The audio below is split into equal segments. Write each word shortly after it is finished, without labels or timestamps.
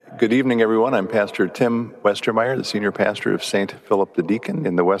Good evening, everyone. I'm Pastor Tim Westermeyer, the senior pastor of St. Philip the Deacon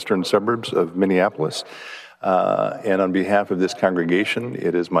in the western suburbs of Minneapolis. And on behalf of this congregation,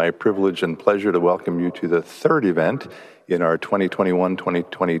 it is my privilege and pleasure to welcome you to the third event in our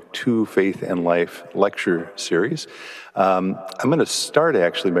 2021-2022 Faith and Life lecture series. I'm going to start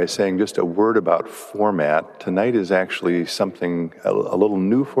actually by saying just a word about format. Tonight is actually something a little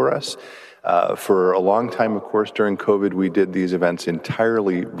new for us. For a long time, of course, during COVID, we did these events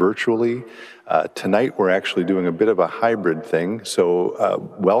entirely virtually. Tonight, we're actually doing a bit of a hybrid thing.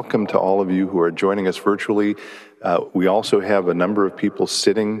 So welcome to all of you who are joining us virtually. We also have a number of people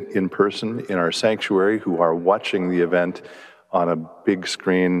sitting in person in our sanctuary who are watching the event on a big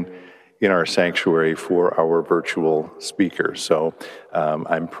screen in our sanctuary for our virtual speaker. So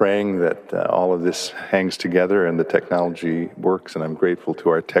I'm praying that all of this hangs together and the technology works, and I'm grateful to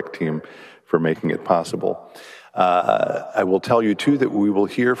our tech team for making it possible. I will tell you, too, that we will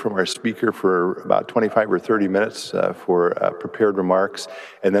hear from our speaker for about 25 or 30 minutes for prepared remarks,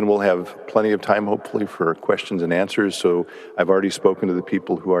 and then we'll have plenty of time, hopefully, for questions and answers. So I've already spoken to the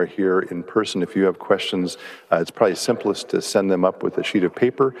people who are here in person. If you have questions, it's probably simplest to send them up with a sheet of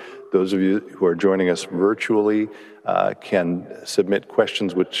paper. Those of you who are joining us virtually can submit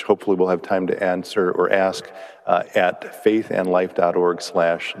questions, which hopefully we'll have time to answer or ask at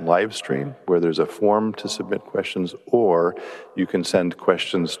faithandlife.org/livestream, where there's a form to submit questions, or you can send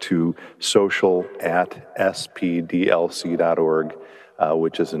questions to social@spdlc.org,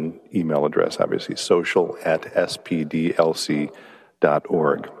 which is an email address, obviously,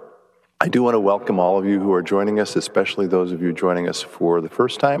 social@spdlc.org. I do want to welcome all of you who are joining us, especially those of you joining us for the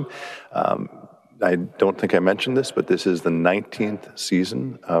first time. I don't think I mentioned this, but this is the 19th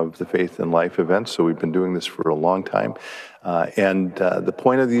season of the Faith and Life events, so we've been doing this for a long time. And the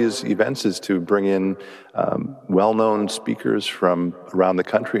point of these events is to bring in well-known speakers from around the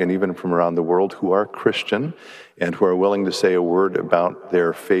country and even from around the world who are Christian and who are willing to say a word about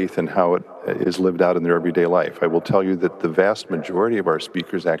their faith and how it is lived out in their everyday life. I will tell you that the vast majority of our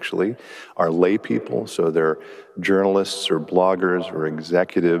speakers actually are lay people, so they're journalists or bloggers or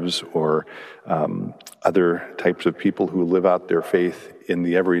executives or other types of people who live out their faith in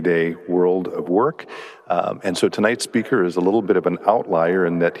the everyday world of work. And so tonight's speaker is a little bit of an outlier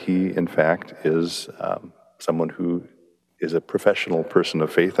in that he, in fact, is someone who is a professional person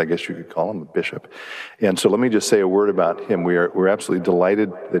of faith, I guess you could call him a bishop. And so let me just say a word about him. We're absolutely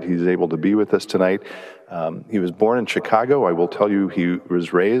delighted that he's able to be with us tonight. He was born in Chicago. I will tell you he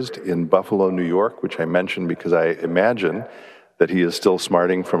was raised in Buffalo, New York, which I mentioned because I imagine that he is still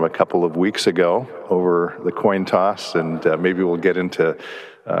smarting from a couple of weeks ago over the coin toss, and maybe we'll get into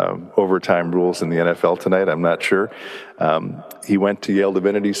overtime rules in the NFL tonight, I'm not sure. He went to Yale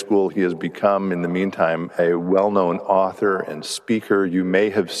Divinity School. He has become, in the meantime, a well-known author and speaker. You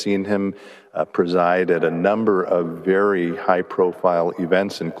may have seen him preside at a number of very high-profile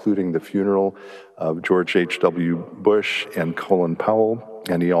events, including the funeral of George H.W. Bush and Colin Powell,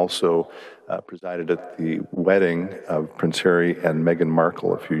 and he also presided at the wedding of Prince Harry and Meghan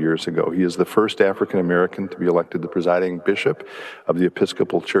Markle a few years ago. He is the first African American to be elected the presiding bishop of the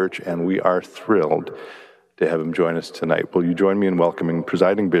Episcopal Church, and we are thrilled to have him join us tonight. Will you join me in welcoming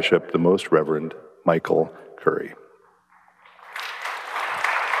presiding bishop, the Most Reverend Michael Curry?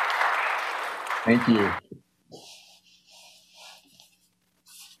 Thank you.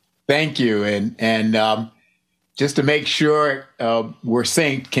 Thank you. And just to make sure we're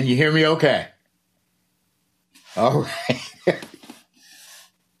synced, can you hear me okay? All right.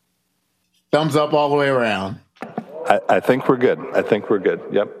 Thumbs up all the way around. I think we're good.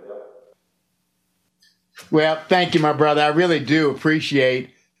 Yep. Well, thank you, my brother. I really do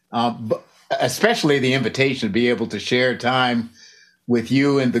appreciate, especially the invitation to be able to share time with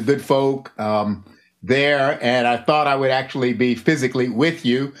you and the good folk there. And I thought I would actually be physically with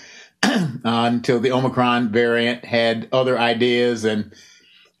you until the Omicron variant had other ideas, and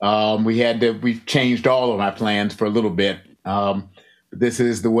we changed all of my plans for a little bit. This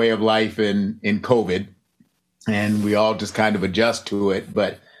is the way of life in COVID, and we all just kind of adjust to it.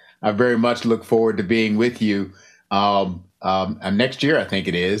 But I very much look forward to being with you next year, I think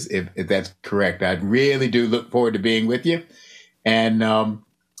it is, if that's correct. I really do look forward to being with you. And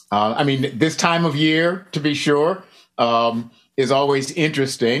I mean, this time of year, to be sure, is always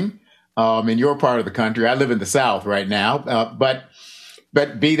interesting. In your part of the country. I live in the South right now, but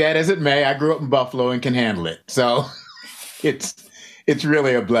be that as it may, I grew up in Buffalo and can handle it. So it's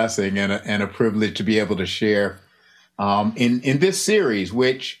really a blessing and a privilege to be able to share in this series,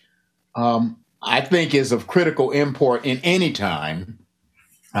 which I think is of critical import in any time.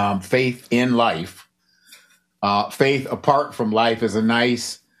 Faith in life, faith apart from life is a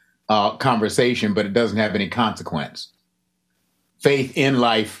nice conversation, but it doesn't have any consequence. Faith in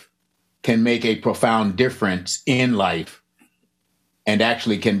life can make a profound difference in life and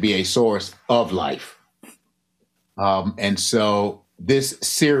actually can be a source of life. And so this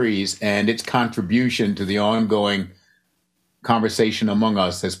series and its contribution to the ongoing conversation among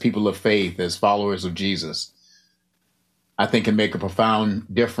us as people of faith, as followers of Jesus, I think can make a profound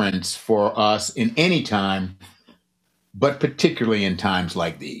difference for us in any time, but particularly in times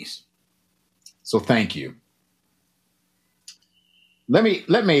like these. So thank you. Let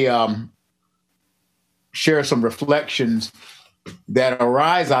me share some reflections that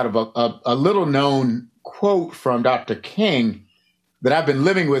arise out of a little known quote from Dr. King that I've been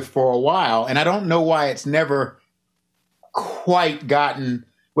living with for a while, and I don't know why it's never quite gotten,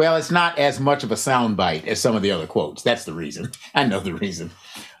 well, it's not as much of a soundbite as some of the other quotes. That's the reason. I know the reason.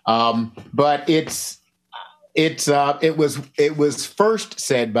 But it was first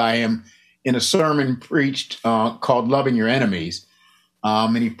said by him in a sermon preached called Loving Your Enemies.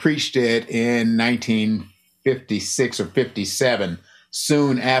 And he preached it in 1956 or 57,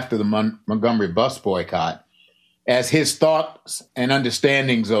 soon after the Montgomery bus boycott, as his thoughts and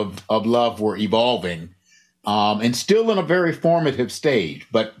understandings of love were evolving, and still in a very formative stage,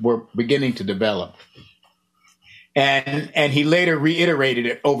 but were beginning to develop. And he later reiterated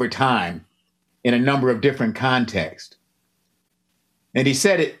it over time in a number of different contexts. And he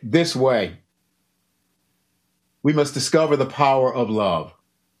said it this way: we must discover the power of love,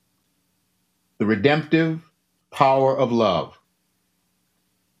 the redemptive power of love.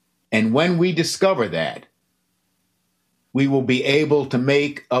 And when we discover that, we will be able to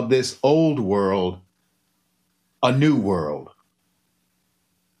make of this old world a new world.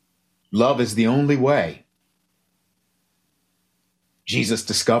 Love is the only way. Jesus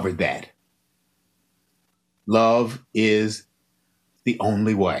discovered that. Love is the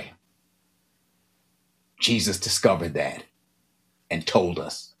only way. Jesus discovered that and told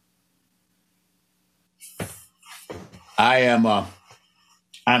us.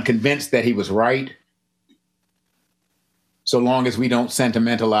 I'm convinced that he was right, so long as we don't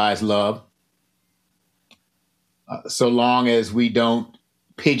sentimentalize love, so long as we don't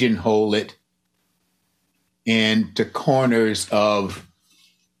pigeonhole it into corners of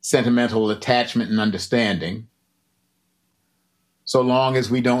sentimental attachment and understanding, so long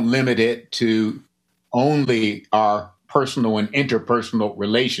as we don't limit it to only our personal and interpersonal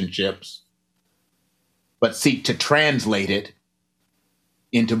relationships, but seek to translate it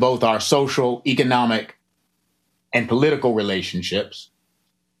into both our social, economic, and political relationships,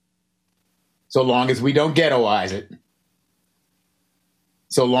 so long as we don't ghettoize it,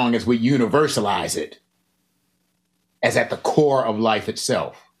 so long as we universalize it as at the core of life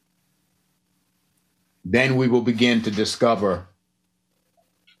itself, then we will begin to discover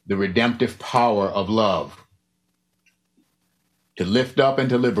the redemptive power of love, to lift up and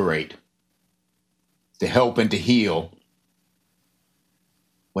to liberate, to help and to heal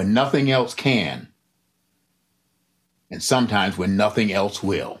when nothing else can, and sometimes when nothing else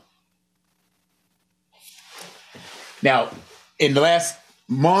will. Now, in the last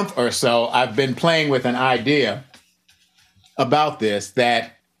month or so, I've been playing with an idea about this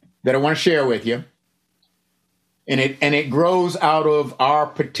that I want to share with you. And it grows out of our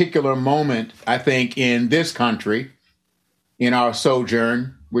particular moment, I think, in this country, in our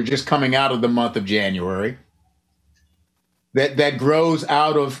sojourn. We're just coming out of the month of January. That grows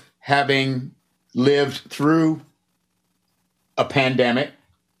out of having lived through a pandemic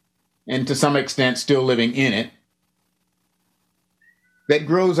and to some extent still living in it. That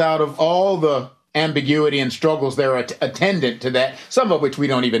grows out of all the ambiguity and struggles that are attendant to that, some of which we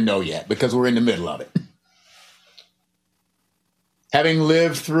don't even know yet because we're in the middle of it. Having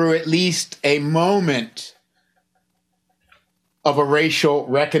lived through at least a moment of a racial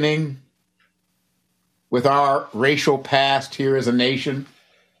reckoning with our racial past here as a nation,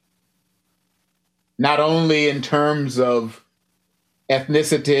 not only in terms of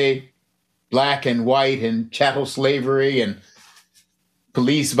ethnicity, black and white, and chattel slavery, and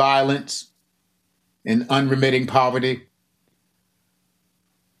police violence, and unremitting poverty,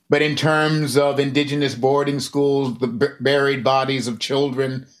 but in terms of indigenous boarding schools, the buried bodies of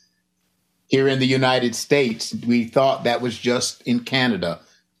children here in the United States. We thought that was just in Canada,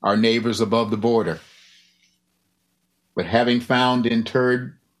 our neighbors above the border. But having found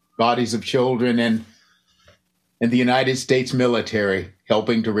interred bodies of children and the United States military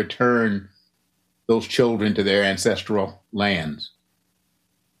helping to return those children to their ancestral lands.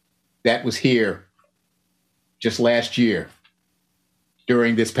 That was here just last year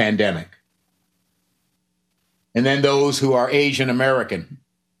during this pandemic. And then those who are Asian American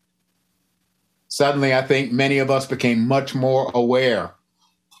suddenly I think many of us became much more aware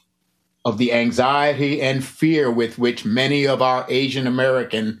of the anxiety and fear with which many of our Asian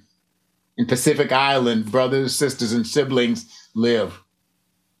American and Pacific Island brothers, sisters, and siblings live.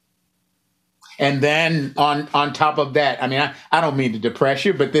 And then on top of that, I mean, I don't mean to depress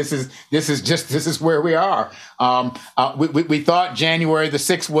you, but this is where we are. We thought January the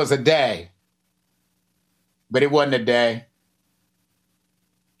 6th was a day, but it wasn't a day.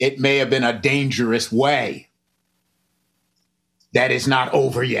 It may have been a dangerous way that is not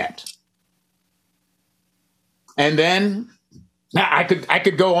over yet. And then I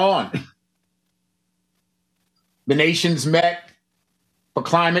could go on. The nations met for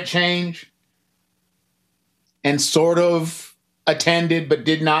climate change and sort of attended but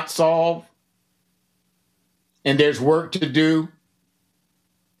did not solve. And there's work to do,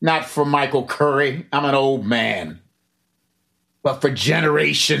 not for Michael Curry, I'm an old man, but for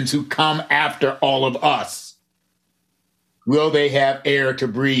generations who come after all of us. Will they have air to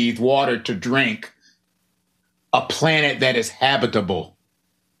breathe, water to drink, a planet that is habitable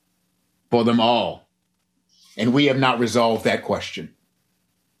for them all? And we have not resolved that question.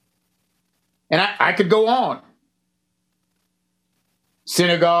 And I could go on.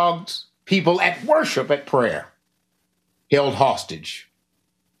 Synagogues, people at worship, at prayer, held hostage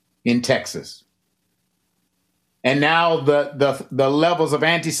in Texas. And now the levels of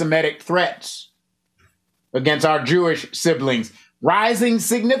anti-Semitic threats against our Jewish siblings rising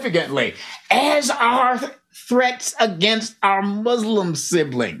significantly, as are threats against our Muslim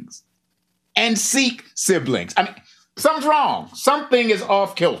siblings and Sikh siblings. I mean, something's wrong. Something is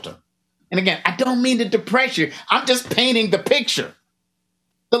off kilter. And again, I don't mean to depress you. I'm just painting the picture,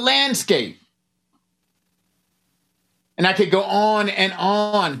 the landscape. And I could go on and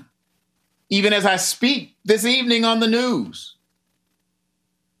on, even as I speak this evening on the news.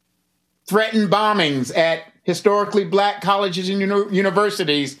 Threatened bombings at historically Black colleges and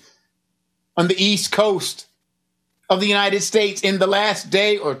universities on the East Coast of the United States in the last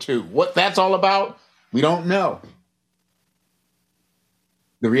day or two. What that's all about, we don't know.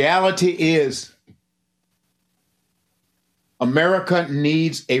 The reality is, America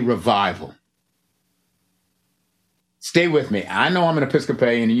needs a revival. Stay with me. I know I'm an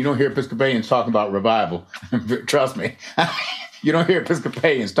Episcopalian, and you don't hear Episcopalians talking about revival. Trust me. You don't hear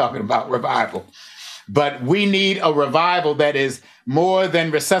Episcopalians talking about revival. But we need a revival that is more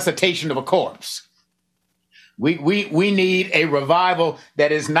than resuscitation of a corpse. We need a revival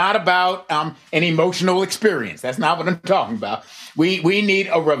that is not about an emotional experience. That's not what I'm talking about. We need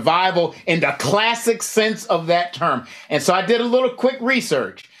a revival in the classic sense of that term. And so I did a little quick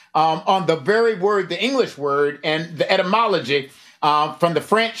research on the very word, the English word, and the etymology from the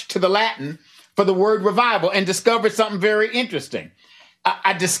French to the Latin for the word revival, and discovered something very interesting.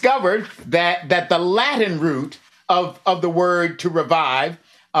 I discovered that the Latin root of the word to revive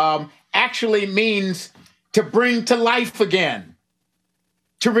actually means to bring to life again,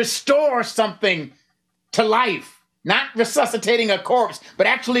 to restore something to life, not resuscitating a corpse, but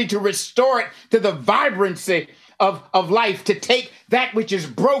actually to restore it to the vibrancy of life, to take that which is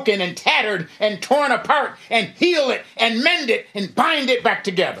broken and tattered and torn apart and heal it and mend it and bind it back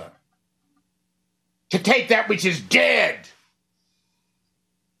together. To take that which is dead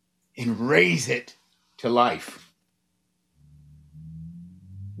and raise it to life.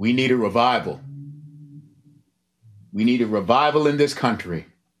 We need a revival. We need a revival in this country.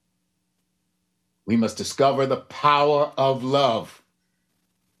 We must discover the power of love,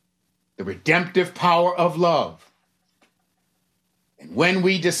 the redemptive power of love. And when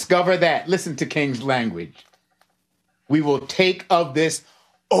we discover that, listen to King's language, we will take of this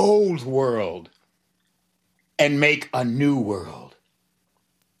old world and make a new world.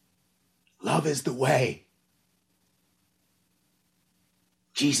 Love is the way.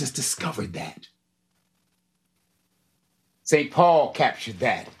 Jesus discovered that. St. Paul captured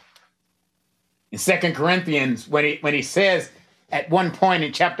that. In 2 Corinthians, when he says at one point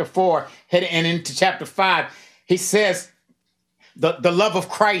in chapter 4, heading into chapter 5, he says, the love of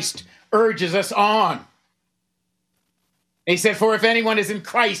Christ urges us on. He said, for if anyone is in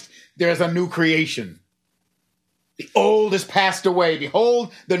Christ, there is a new creation. The old has passed away.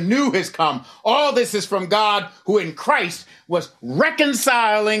 Behold, the new has come. All this is from God, who in Christ was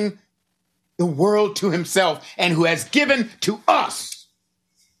reconciling the world to himself, and who has given to us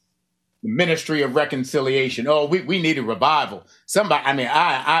the ministry of reconciliation. Oh, we need a revival. Somebody, I mean,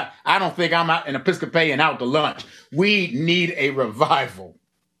 I don't think I'm an Episcopalian out to lunch. We need a revival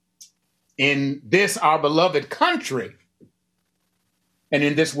in this, our beloved country, and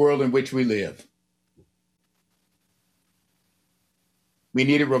in this world in which we live. We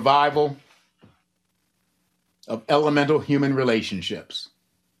need a revival of elemental human relationships.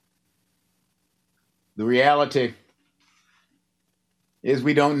 The reality is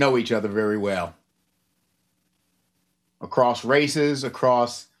we don't know each other very well. Across races,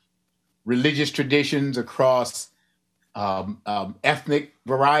 across religious traditions, across ethnic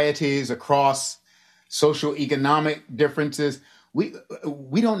varieties, across social economic differences, we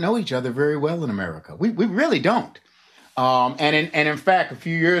don't know each other very well in America. We really don't. And in fact, a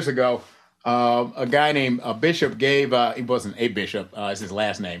few years ago, a guy named Bishop gave, he wasn't a bishop, it's his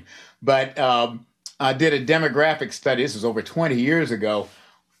last name, but did a demographic study. This was over 20 years ago.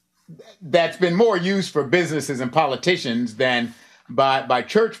 That's been more used for businesses and politicians than by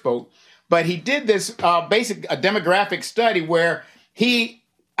church folk. But he did this basic demographic study where he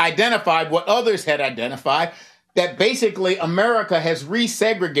identified what others had identified, that basically America has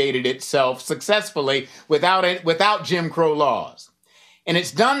resegregated itself successfully without Jim Crow laws. And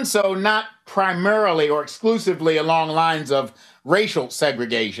it's done so not primarily or exclusively along lines of racial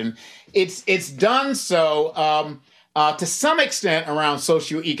segregation. It's done so to some extent around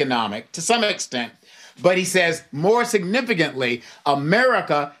socioeconomic, to some extent. But he says, more significantly,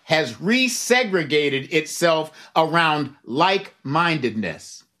 America has resegregated itself around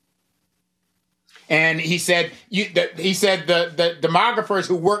like-mindedness. And he said, the demographers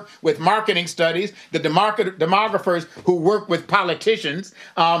who work with marketing studies, the demographers who work with politicians,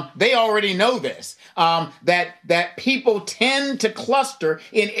 they already know this, that people tend to cluster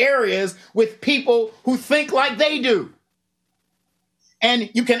in areas with people who think like they do.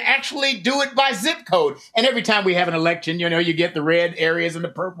 And you can actually do it by zip code. And every time we have an election, you get the red areas and the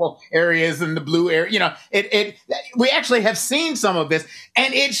purple areas and the blue area. We actually have seen some of this.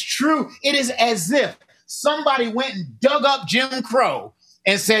 And it's true. It is as if somebody went and dug up Jim Crow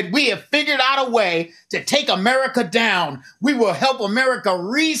and said, we have figured out a way to take America down. We will help America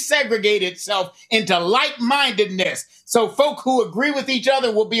resegregate itself into like-mindedness. So folk who agree with each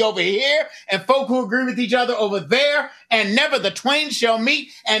other will be over here, and folk who agree with each other over there, and never the twain shall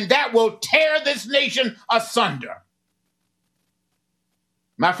meet, and that will tear this nation asunder.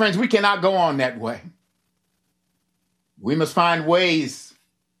 My friends, we cannot go on that way. We must find ways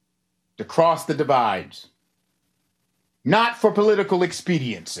to cross the divides, not for political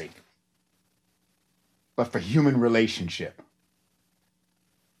expediency, but for human relationship.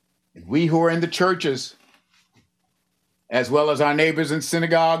 And we who are in the churches, as well as our neighbors in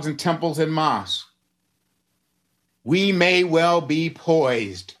synagogues and temples and mosques, we may well be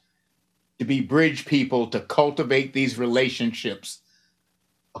poised to be bridge people to cultivate these relationships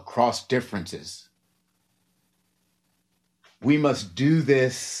across differences. We must do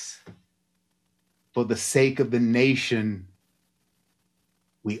this for the sake of the nation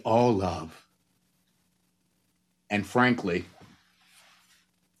we all love. And frankly,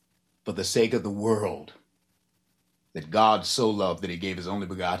 for the sake of the world that God so loved that he gave his only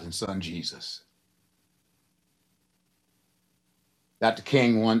begotten son, Jesus. Dr.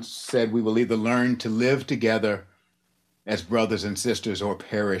 King once said, we will either learn to live together as brothers and sisters or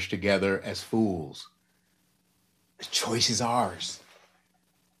perish together as fools. The choice is ours.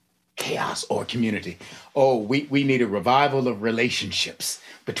 Chaos or community. Oh, we need a revival of relationships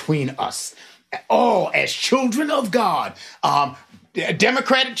between us. Oh, as children of God,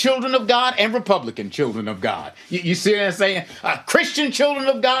 Democratic children of God and Republican children of God. You see what I'm saying? Christian children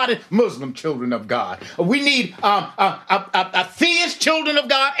of God and Muslim children of God. We need a theist children of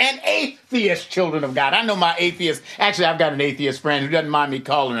God and atheist children of God. I know my atheist, actually I've got an atheist friend who doesn't mind me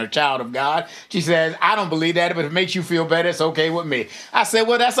calling her a child of God. She says, I don't believe that, but if it makes you feel better, it's okay with me. I said,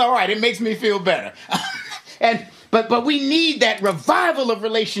 well, that's all right. It makes me feel better. But we need that revival of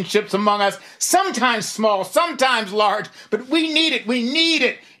relationships among us, sometimes small, sometimes large, but we need it. We need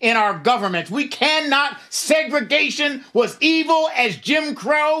it in our governments. We cannot. Segregation was evil as Jim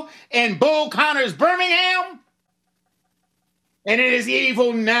Crow and Bull Connor's Birmingham. And it is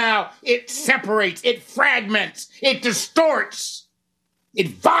evil now. It separates, it fragments, it distorts, it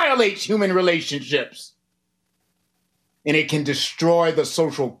violates human relationships. And it can destroy the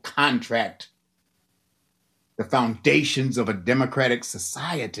social contract, the foundations of a democratic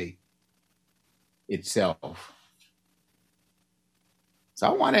society itself. So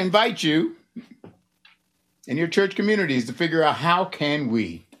I want to invite you in your church communities to figure out how can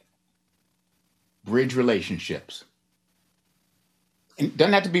we bridge relationships. And it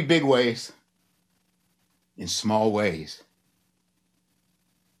doesn't have to be big ways, in small ways.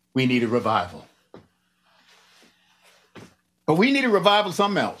 We need a revival. But we need a revival of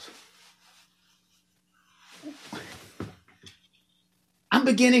something else. I'm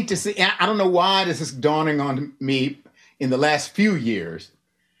beginning to see, I don't know why this is dawning on me in the last few years,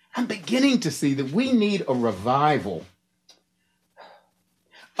 I'm beginning to see that we need a revival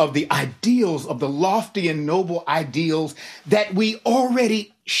of the ideals, of the lofty and noble ideals that we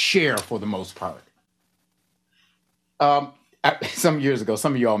already share for the most part. Some years ago,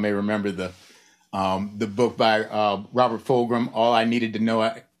 some of y'all may remember the book by Robert Fulghum, All I Needed to Know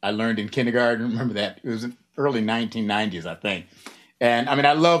I Learned in Kindergarten. Remember that? It was in early 1990s, I think. And I mean,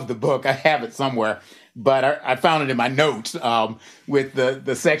 I love the book. I have it somewhere, but I found it in my notes with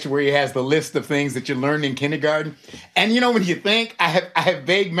the section where he has the list of things that you learned in kindergarten. And when you think, I have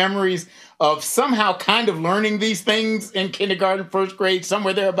vague memories of somehow kind of learning these things in kindergarten, first grade,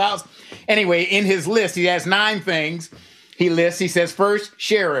 somewhere thereabouts. Anyway, in his list, he has 9 things he lists. He says, first,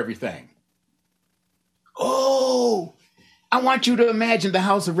 share everything. Oh, I want you to imagine the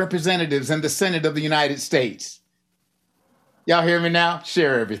House of Representatives and the Senate of the United States. Y'all hear me now?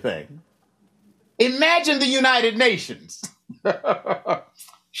 Share everything. Imagine the United Nations.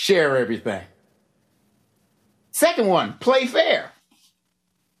 Share everything. Second one, play fair.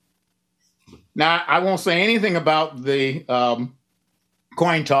 Now, I won't say anything about the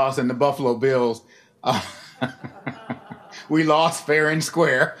coin toss and the Buffalo Bills. We lost fair and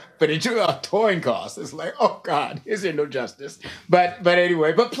square, but it's a coin toss. It's like, oh God, is there no justice? But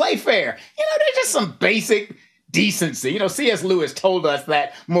anyway, but play fair. There's just some basic decency. C.S. Lewis told us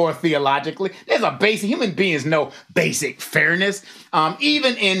that more theologically. There's a basic, human beings know basic fairness.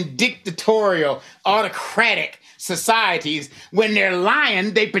 Even in dictatorial, autocratic societies, when they're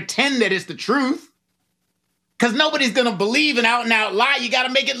lying, they pretend that it's the truth. Because nobody's going to believe an out-and-out lie. You got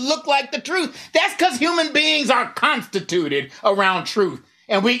to make it look like the truth. That's because human beings are constituted around truth.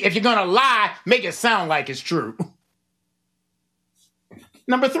 And if you're going to lie, make it sound like it's true.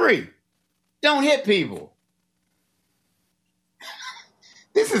 Number 3, don't hit people.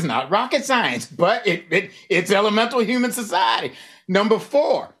 This is not rocket science, but it's elemental human society. Number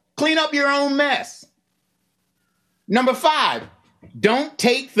 4, clean up your own mess. Number 5, don't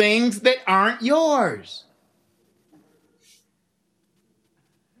take things that aren't yours.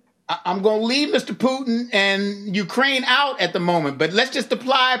 I'm going to leave Mr. Putin and Ukraine out at the moment, but let's just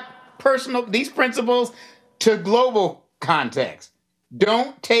apply these principles to global context.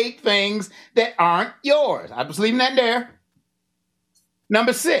 Don't take things that aren't yours. I'm just leaving that there.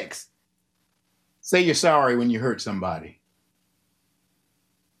 Number 6, say you're sorry when you hurt somebody.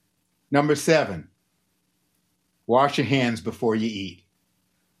 Number 7, wash your hands before you eat.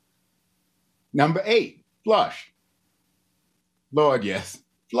 Number 8, flush. Lord, yes.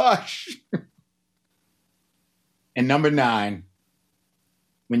 Flush. And number 9,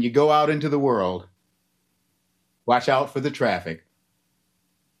 when you go out into the world, watch out for the traffic,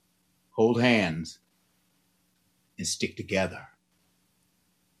 hold hands, and stick together.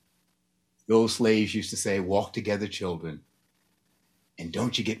 The old slaves used to say, walk together, children, and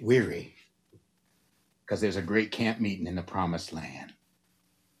don't you get weary, because there's a great camp meeting in the promised land.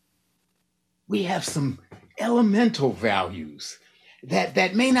 We have some elemental values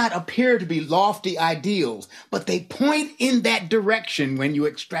that may not appear to be lofty ideals, but they point in that direction when you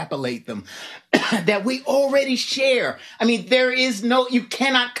extrapolate them, that we already share. I mean, you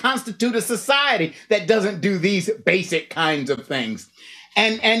cannot constitute a society that doesn't do these basic kinds of things.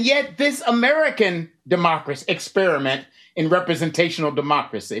 And yet this American democracy experiment in representational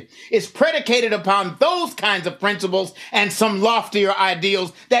democracy is predicated upon those kinds of principles and some loftier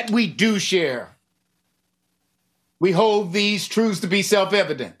ideals that we do share. We hold these truths to be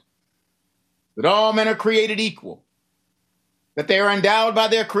self-evident, that all men are created equal, that they are endowed by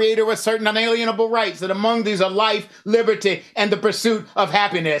their Creator with certain unalienable rights, that among these are life, liberty, and the pursuit of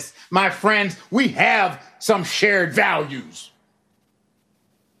happiness. My friends, we have some shared values.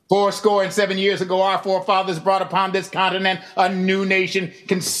 77 years ago, our forefathers brought upon this continent a new nation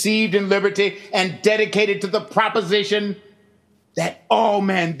conceived in liberty and dedicated to the proposition that all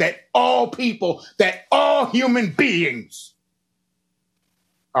men, that all people, that all human beings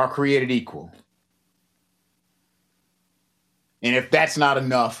are created equal. And if that's not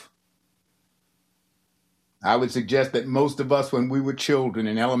enough, I would suggest that most of us, when we were children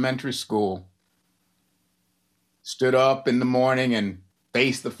in elementary school, stood up in the morning and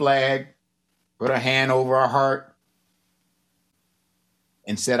faced the flag, put a hand over our heart,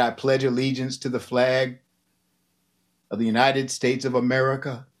 and said, I pledge allegiance to the flag of the United States of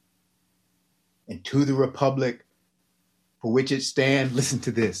America and to the republic for which it stands. Listen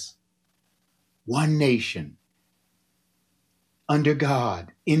to this. One nation, under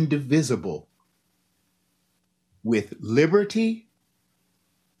God, indivisible, with liberty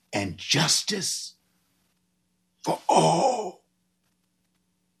and justice for all.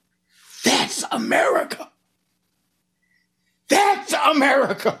 That's America. That's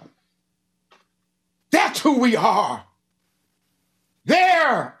America. That's who we are.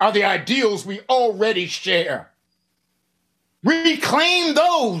 There are the ideals we already share. Reclaim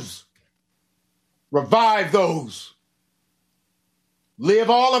those. Revive those. Live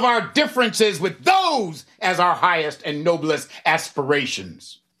all of our differences with those as our highest and noblest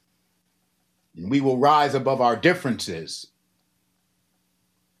aspirations. And we will rise above our differences.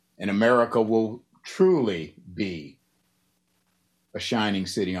 And America will truly be a shining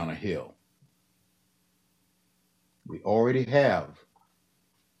city on a hill. We already have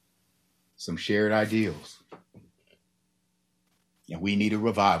some shared ideals. And we need a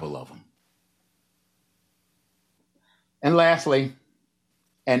revival of them. And lastly,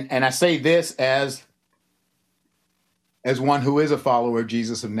 and I say this as one who is a follower of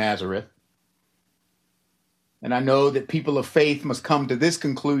Jesus of Nazareth, and I know that people of faith must come to this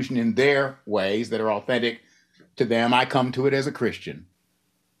conclusion in their ways that are authentic to them. I come to it as a Christian,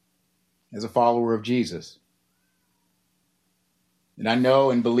 as a follower of Jesus. And I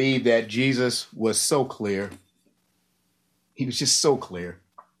know and believe that Jesus was so clear. He was just so clear.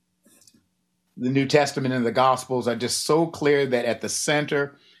 The New Testament and the Gospels are just so clear that at the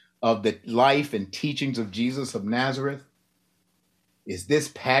center of the life and teachings of Jesus of Nazareth is this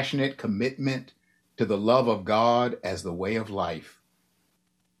passionate commitment to the love of God as the way of life.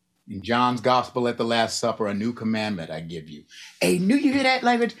 In John's Gospel at the Last Supper, a new commandment I give you. You hear that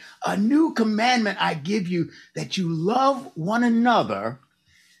language? A new commandment I give you, that you love one another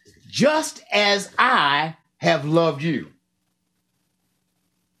just as I have loved you.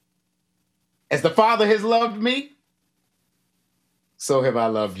 As the Father has loved me, so have I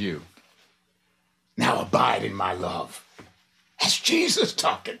loved you. Now abide in my love. That's Jesus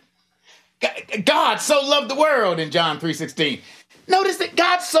talking. God so loved the world in John 3:16. Notice that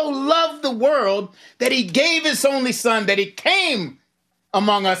God so loved the world that he gave his only son, that he came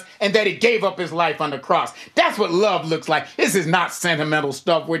among us, and that he gave up his life on the cross. That's what love looks like. This is not sentimental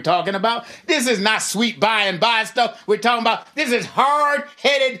stuff we're talking about. This is not sweet by and by stuff we're talking about. This is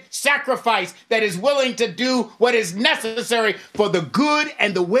hard-headed sacrifice that is willing to do what is necessary for the good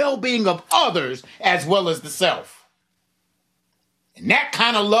and the well-being of others as well as the self. And that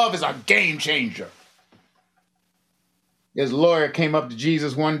kind of love is a game changer. This lawyer came up to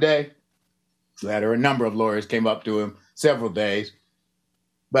Jesus one day. A number of lawyers came up to him several days.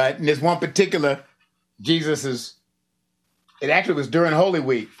 But in this one particular, it actually was during Holy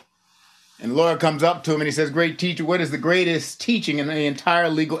Week. And the lawyer comes up to him and he says, "Great teacher, what is the greatest teaching in the entire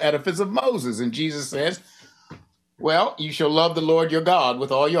legal edifice of Moses?" And Jesus says, "Well, you shall love the Lord your God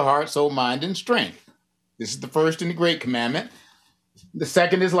with all your heart, soul, mind, and strength. This is the first and the great commandment. The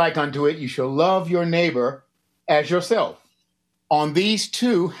second is like unto it, you shall love your neighbor as yourself. On these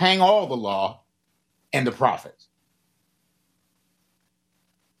two hang all the law and the prophets."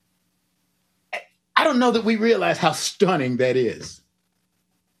 I don't know that we realize how stunning that is.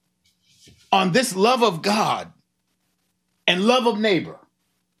 On this love of God and love of neighbor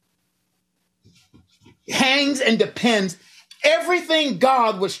hangs and depends everything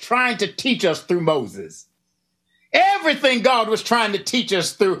God was trying to teach us through Moses. Everything God was trying to teach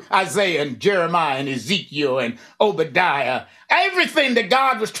us through Isaiah and Jeremiah and Ezekiel and Obadiah. Everything that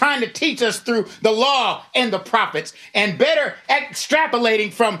God was trying to teach us through the law and the prophets, and better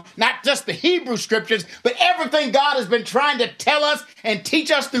extrapolating from not just the Hebrew scriptures, but everything God has been trying to tell us and teach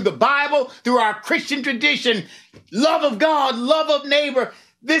us through the Bible, through our Christian tradition. Love of God, love of neighbor.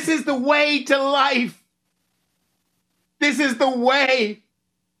 This is the way to life. This is the way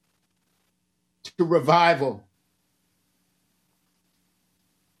to revival.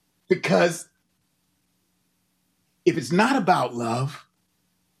 Because if it's not about love,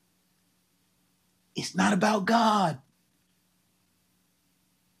 it's not about God.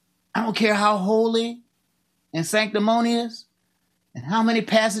 I don't care how holy and sanctimonious and how many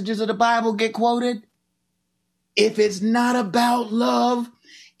passages of the Bible get quoted. If it's not about love,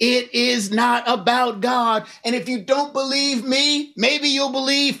 it is not about God. And if you don't believe me, maybe you'll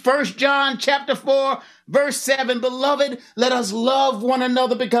believe 1 John chapter 4, verse 7, "Beloved, let us love one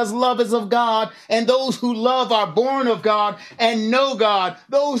another because love is of God. And those who love are born of God and know God.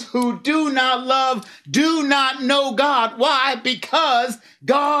 Those who do not love do not know God." Why? Because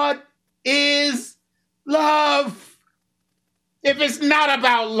God is love. If it's not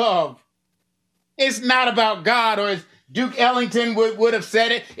about love, it's not about God. Or as Duke Ellington would have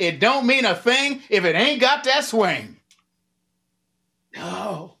said it, it don't mean a thing if it ain't got that swing.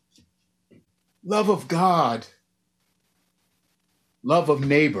 No. Love of God, love of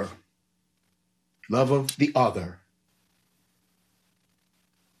neighbor, love of the other.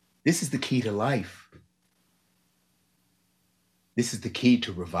 This is the key to life. This is the key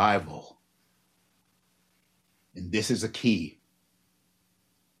to revival. And this is a key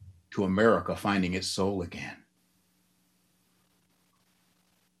to America finding its soul again.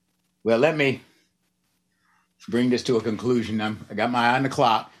 Well, let me bring this to a conclusion. I got my eye on the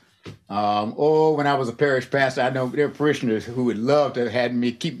clock. When I was a parish pastor, I know there were parishioners who would love to have had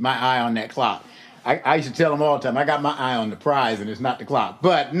me keep my eye on that clock. I used to tell them all the time, I got my eye on the prize and it's not the clock.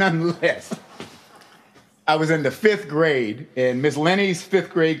 But nonetheless, I was in the 5th grade in Miss Lenny's 5th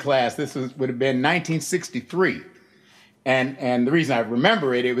grade class. Would have been 1963. And the reason I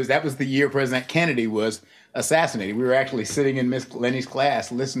remember that was the year President Kennedy was assassinated. We were actually sitting in Miss Lenny's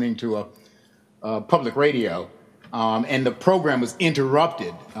class listening to a public radio. And the program was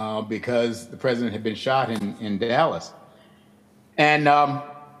interrupted because the president had been shot in Dallas. And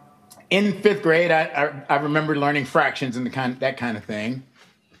in 5th grade, I remember learning fractions and that kind of thing.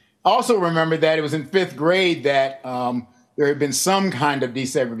 Also remember that it was in 5th grade that there had been some kind of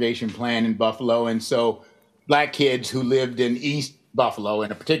desegregation plan in Buffalo. And so Black kids who lived in East Buffalo,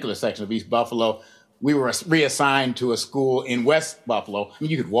 in a particular section of East Buffalo, we were reassigned to a school in West Buffalo. I mean,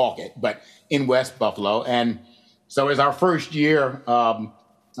 you could walk it, but in West Buffalo. And so it was our first year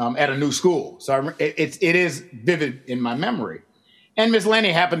at a new school. So it is vivid in my memory. And Miss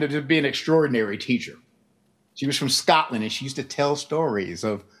Lenny happened to be an extraordinary teacher. She was from Scotland, and she used to tell stories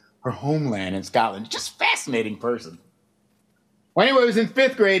of her homeland in Scotland. Just fascinating person. Well, anyway, it was in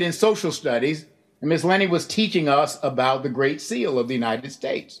 5th grade in social studies, and Miss Lenny was teaching us about the Great Seal of the United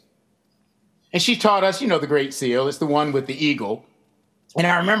States. And she taught us, the Great Seal. It's the one with the eagle. And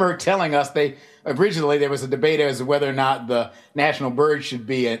I remember her telling us originally there was a debate as to whether or not the national bird should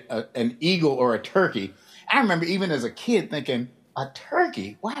be an eagle or a turkey. I remember even as a kid thinking, a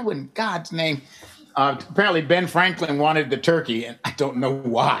turkey? Why wouldn't God's name? Apparently Ben Franklin wanted the turkey, and I don't know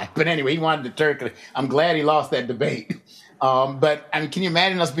why. But anyway, he wanted the turkey. I'm glad he lost that debate. But I mean, can you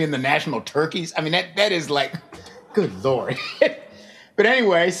imagine us being the national turkeys? I mean, that is like, good Lord. But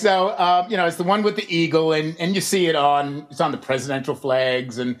anyway, so, it's the one with the eagle, and you see it's on the presidential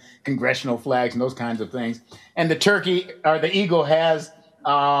flags and congressional flags and those kinds of things. And the turkey, or the eagle has,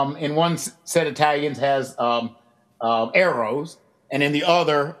 in one set of Italians has arrows, and in the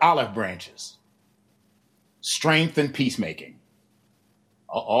other, olive branches. Strength and peacemaking,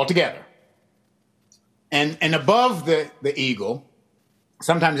 all together. And above the eagle,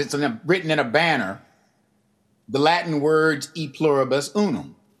 sometimes it's written in a banner, the Latin words e pluribus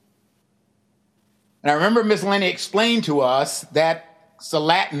unum. And I remember Miss Lenny explained to us that it's a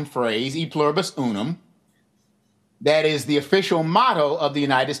Latin phrase, e pluribus unum, that is the official motto of the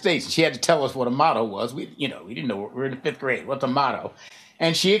United States. She had to tell us what a motto was. We didn't know. We were in the 5th grade. What's a motto?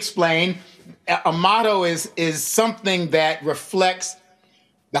 And she explained a motto is something that reflects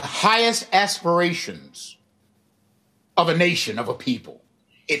the highest aspirations of a nation, of a people.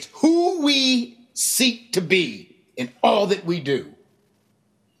 It's who we seek to be in all that we do.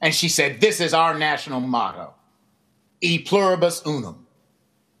 And she said, this is our national motto, e pluribus unum.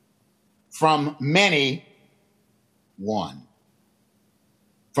 From many, one.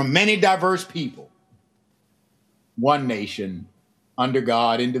 From many diverse people, one nation, under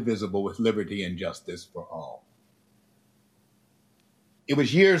God, indivisible, with liberty and justice for all. It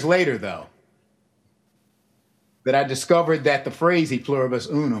was years later, though, that I discovered that the phrase e pluribus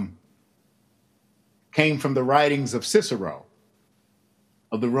unum came from the writings of Cicero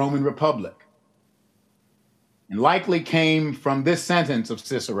of the Roman Republic, and likely came from this sentence of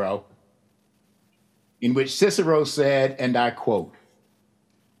Cicero, in which Cicero said, and I quote,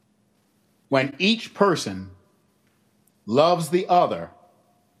 "When each person loves the other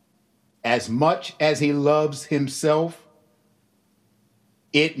as much as he loves himself,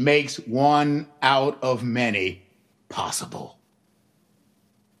 it makes one out of many possible."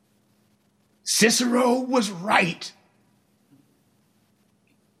 Cicero was right.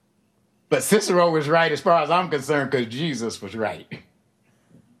 But Cicero was right as far as I'm concerned because Jesus was right.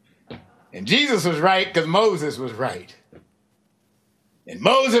 And Jesus was right because Moses was right. And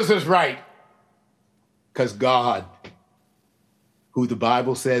Moses was right because God, who the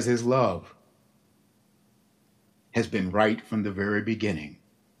Bible says is love, has been right from the very beginning.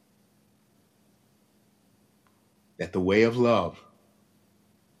 That the way of love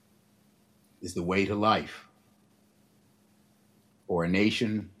is the way to life for a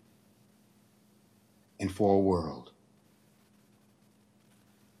nation and for a world.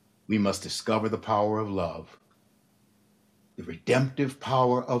 We must discover the power of love, the redemptive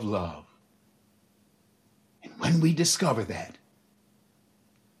power of love. And when we discover that,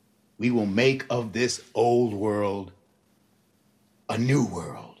 we will make of this old world a new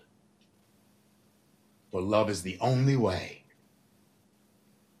world. For love is the only way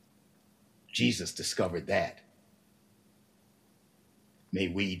Jesus discovered that. May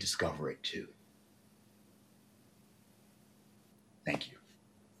we discover it too. Thank you.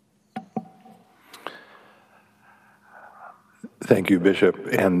 Thank you, Bishop.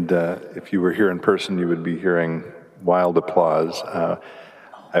 And if you were here in person, you would be hearing wild applause.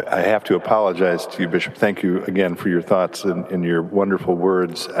 I have to apologize to you, Bishop. Thank you again for your thoughts and your wonderful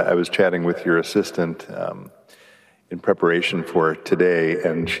words. I was chatting with your assistant in preparation for today,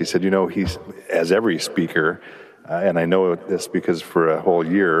 and she said, he's, as every speaker, and I know this because for a whole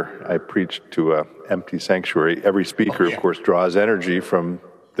year I preached to an empty sanctuary. Every speaker, of course, draws energy from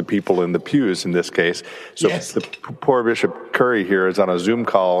the people in the pews in this case. So yes. The poor Bishop Curry here is on a Zoom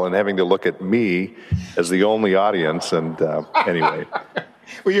call and having to look at me as the only audience. And anyway.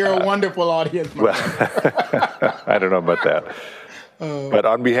 Well, you're a wonderful audience. Well, I don't know about that. But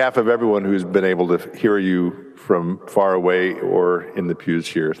on behalf of everyone who's been able to hear you from far away or in the pews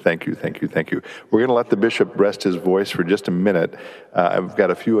here, thank you, thank you, thank you. We're going to let the bishop rest his voice for just a minute. I've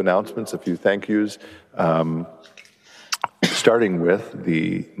got a few announcements, a few thank yous. Starting with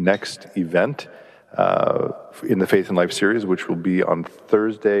the next event in the Faith and Life series, which will be on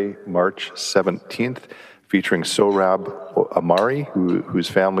Thursday, March 17th, featuring Sohrab Amari, whose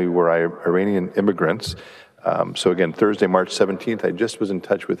family were Iranian immigrants. So again, Thursday, March 17th, I just was in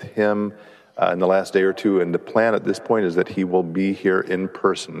touch with him in the last day or two, and the plan at this point is that he will be here in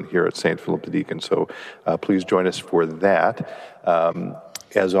person here at St. Philip the Deacon. So please join us for that.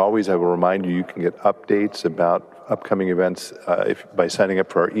 As always, I will remind you, you can get updates about upcoming events by signing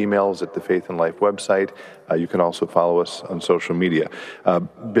up for our emails at the Faith and Life website. You can also follow us on social media.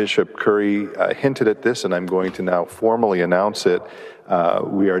 Bishop Curry hinted at this, and I'm going to now formally announce it.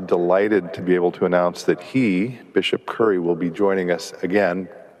 We are delighted to be able to announce that he, Bishop Curry, will be joining us again,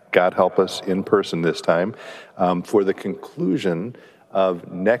 God help us, in person this time, for the conclusion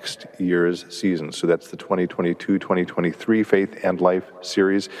of next year's season. So that's the 2022-2023 Faith and Life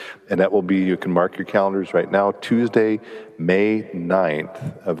series. And that will be, you can mark your calendars right now, Tuesday, May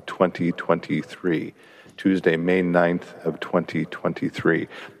 9th of 2023. Tuesday, May 9th of 2023.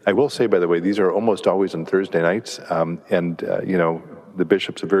 I will say, by the way, these are almost always on Thursday nights. The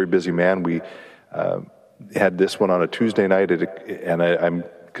bishop's a very busy man. We had this one on a Tuesday night, and I'm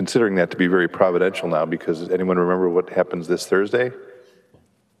considering that to be very providential now, because anyone remember what happens this Thursday?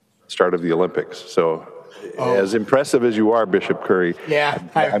 Start of the Olympics. So as impressive as you are, Bishop Curry,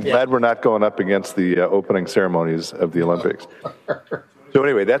 I'm glad we're not going up against the opening ceremonies of the Olympics. So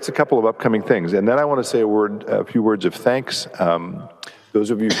anyway, that's a couple of upcoming things. And then I want to say a few words of thanks. Those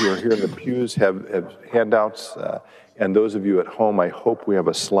of you who are here in the pews have handouts. And those of you at home, I hope we have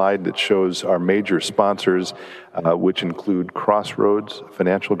a slide that shows our major sponsors, which include Crossroads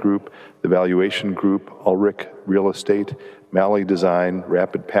Financial Group, the Valuation Group, Ulrich Real Estate, Malley Design,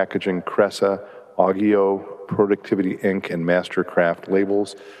 Rapid Packaging, Cressa, Augio, Productivity Inc., and Mastercraft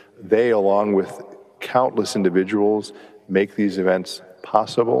Labels. They, along with countless individuals, make these events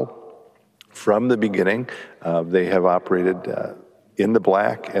possible from the beginning. They have operated in the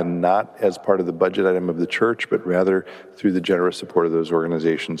black and not as part of the budget item of the church, but rather through the generous support of those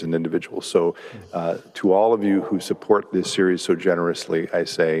organizations and individuals. So to all of you who support this series so generously, I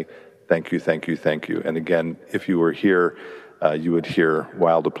say thank you, thank you, thank you. And again, if you were here, you would hear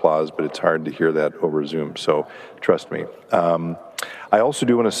wild applause, but it's hard to hear that over Zoom, so trust me. I also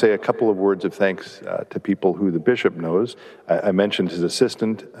do want to say a couple of words of thanks to people who the bishop knows. I mentioned his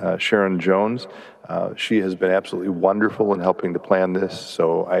assistant, Sharon Jones. She has been absolutely wonderful in helping to plan this,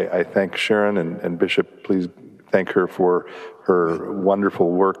 so I thank Sharon, and Bishop, please thank her for her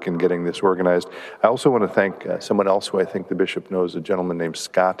wonderful work in getting this organized. I also want to thank someone else who I think the bishop knows, a gentleman named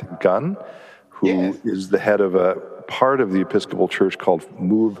Scott Gunn, who is the head of a part of the Episcopal Church called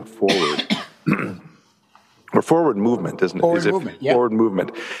Move Forward. Or Forward Movement, isn't it? Forward Movement, yeah. Forward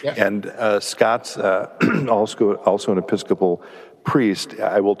Movement. Yeah. And Scott's also an Episcopal priest.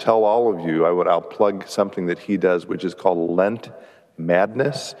 I will tell all of you, I'll plug something that he does, which is called Lent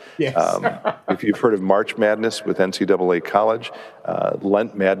Madness. Yes. If you've heard of March Madness with NCAA College,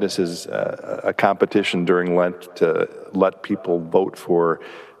 Lent Madness is a competition during Lent to let people vote for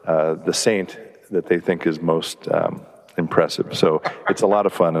the saint that they think is most impressive. So it's a lot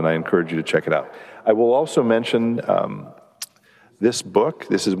of fun, and I encourage you to check it out. I will also mention this book.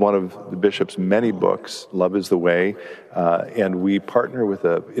 This is one of the bishop's many books, Love is the Way, and we partner with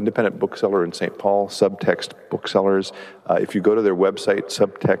an independent bookseller in St. Paul, Subtext Booksellers. If you go to their website,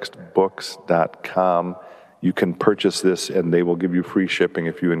 subtextbooks.com, you can purchase this, and they will give you free shipping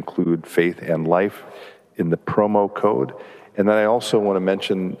if you include Faith and Life in the promo code. And then I also want to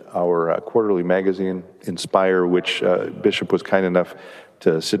mention our quarterly magazine, Inspire, which Bishop was kind enough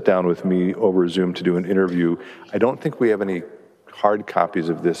to sit down with me over Zoom to do an interview. I don't think we have any hard copies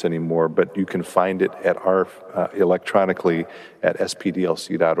of this anymore, but you can find it at our electronically at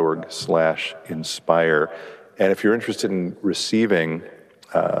spdlc.org/inspire. And if you're interested in receiving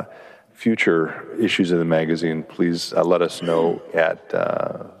future issues of the magazine, please let us know at,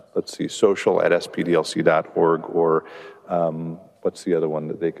 social@spdlc.org, or what's the other one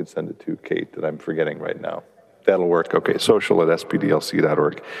that they could send it to, Kate, that I'm forgetting right now? That'll work. Okay,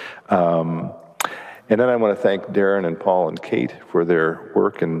 social@spdlc.org. And then I want to thank Darren and Paul and Kate for their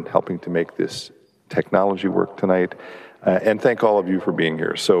work in helping to make this technology work tonight. And thank all of you for being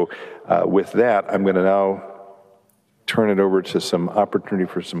here. So with that, I'm going to now turn it over to some opportunity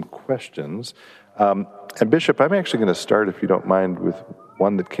for some questions. And Bishop, I'm actually going to start, if you don't mind, with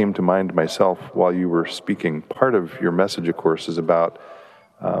one that came to mind myself while you were speaking. Part of your message, of course, is about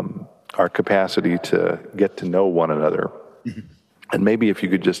our capacity to get to know one another. And maybe if you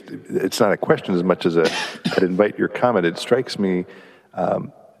could just, it's not a question as much as I'd invite your comment. It strikes me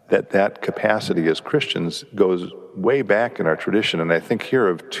that capacity as Christians goes way back in our tradition. And I think here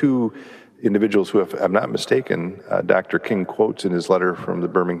of two individuals who, if I'm not mistaken, Dr. King quotes in his letter from the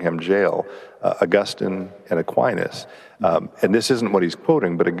Birmingham jail, Augustine and Aquinas. And this isn't what he's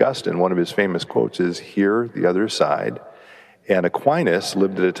quoting, but Augustine, one of his famous quotes is, "Hear the other side." And Aquinas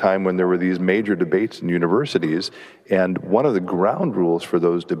lived at a time when there were these major debates in universities, and one of the ground rules for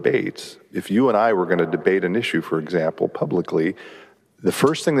those debates, if you and I were going to debate an issue, for example, publicly, the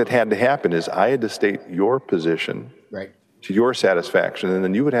first thing that had to happen is I had to state your position to your satisfaction, and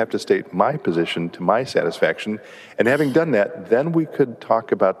then you would have to state my position to my satisfaction. And having done that, then we could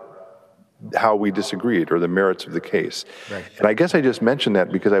talk about how we disagreed or the merits of the case. Right. And I guess I just mentioned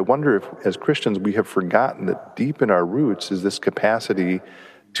that because I wonder if, as Christians, we have forgotten that deep in our roots is this capacity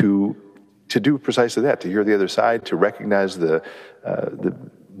to do precisely that, to hear the other side, to recognize the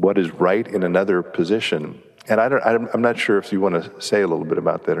what is right in another position. And I'm not sure if you want to say a little bit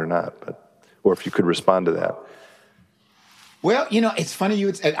about that or not, or if you could respond to that. Well, it's funny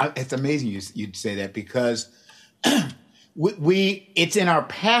it's amazing you'd say that, because it's in our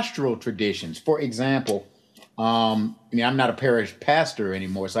pastoral traditions. For example, I'm not a parish pastor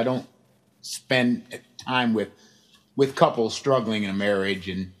anymore, so I don't spend time with couples struggling in a marriage,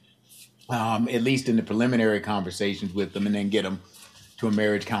 and at least in the preliminary conversations with them, and then get them to a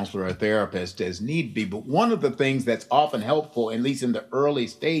marriage counselor or a therapist as need be. But one of the things that's often helpful, at least in the early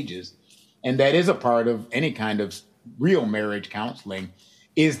stages, and that is a part of any kind of real marriage counseling,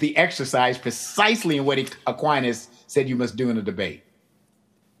 is the exercise precisely in what Aquinas said you must do in a debate.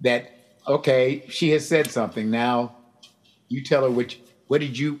 That, okay, she has said something. Now you tell her what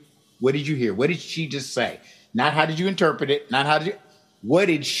did you hear? What did she just say? Not how did you interpret it? What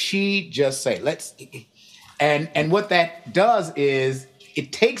did she just say? And what that does is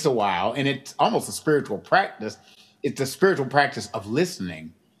it takes a while, and it's almost a spiritual practice. It's a spiritual practice of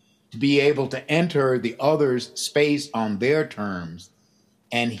listening, to be able to enter the other's space on their terms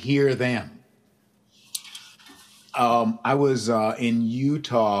and hear them. I was in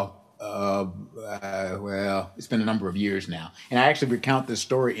Utah, it's been a number of years now, and I actually recount this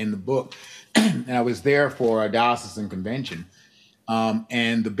story in the book. And I was there for a diocesan convention,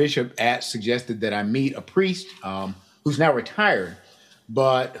 and the bishop suggested that I meet a priest who's now retired,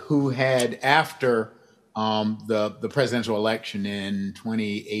 but who had, after the presidential election in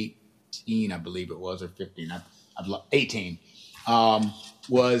 2018, I believe it was, or 15, 18,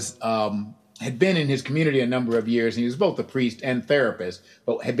 had been in his community a number of years, and he was both a priest and therapist,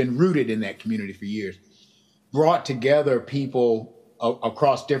 but had been rooted in that community for years. Brought together people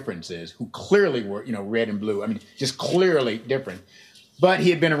across differences who clearly were, red and blue. I mean, just clearly different. But he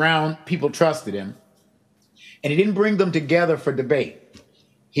had been around, people trusted him. And he didn't bring them together for debate.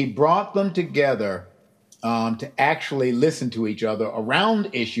 He brought them together to actually listen to each other around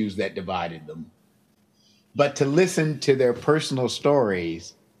issues that divided them, but to listen to their personal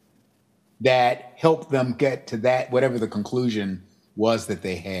stories that helped them get to that, whatever the conclusion was that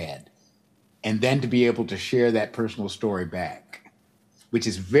they had, and then to be able to share that personal story back, which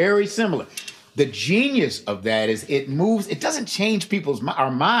is very similar. The genius of that is it doesn't change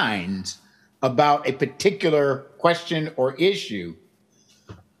our minds about a particular question or issue,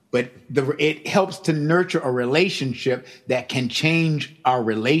 but it helps to nurture a relationship that can change our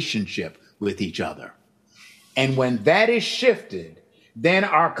relationship with each other. And when that is shifted, then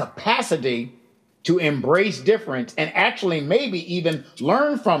our capacity to embrace difference and actually maybe even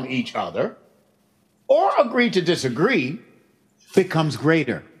learn from each other or agree to disagree becomes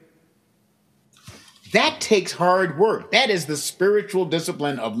greater. That takes hard work. That is the spiritual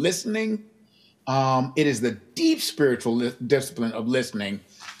discipline of listening, it is the deep spiritual discipline of listening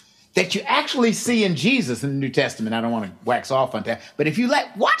that you actually see in Jesus in the New Testament. I don't want to wax off on that, but if you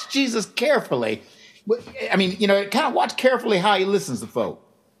watch Jesus carefully, kind of watch carefully how he listens to folk.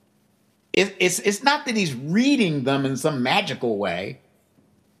 It's not that he's reading them in some magical way.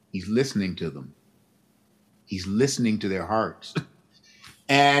 He's listening to them. He's listening to their hearts.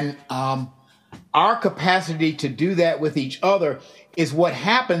 And our capacity to do that with each other is what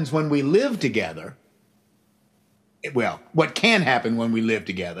happens when we live together. Well, what can happen when we live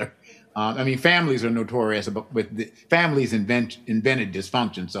together. Families are notorious with families invented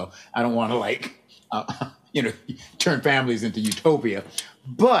dysfunction. So I don't want to turn families into utopia.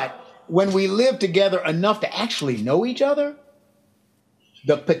 But when we live together enough to actually know each other,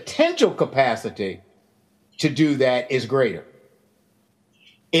 the potential capacity to do that is greater.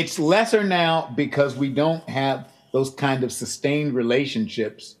 It's lesser now because we don't have those kind of sustained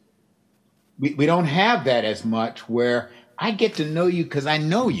relationships. We don't have that as much where I get to know you because I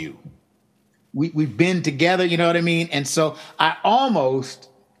know you. We've been together, you know what I mean? And so I almost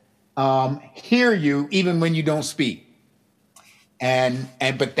hear you even when you don't speak.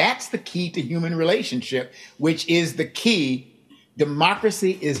 But that's the key to human relationship, which is the key.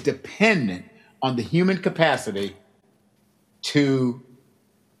 Democracy is dependent on the human capacity to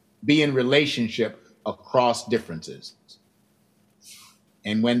be in relationship across differences.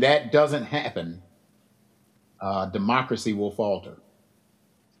 And when that doesn't happen, democracy will falter.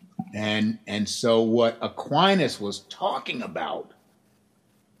 And so what Aquinas was talking about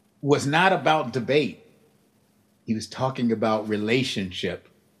was not about debate. He was talking about relationship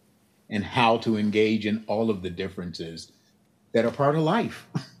and how to engage in all of the differences that are part of life.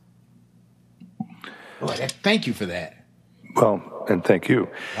 Boy, thank you for that. Well, and thank you.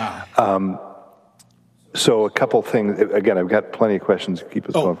 Wow. So a couple things. Again, I've got plenty of questions to keep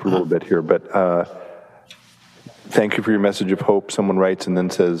us going for a little bit here, but thank you for your message of hope. Someone writes and then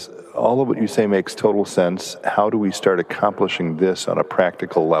says, all of what you say makes total sense. How do we start accomplishing this on a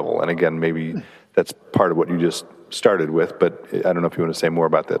practical level? And again, maybe that's part of what you just started with, but I don't know if you want to say more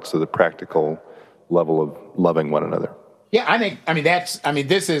about that. So the practical level of loving one another. Yeah,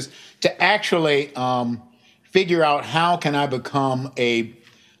 this is to actually figure out how can I become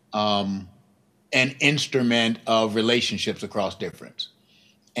an instrument of relationships across difference.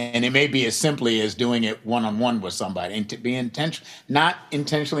 And it may be as simply as doing it one-on-one with somebody and to be not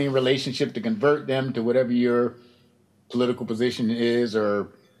intentionally in relationship to convert them to whatever your political position is or,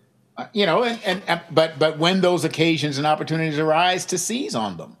 but when those occasions and opportunities arise, to seize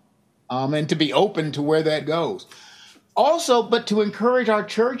on them and to be open to where that goes. Also, but to encourage our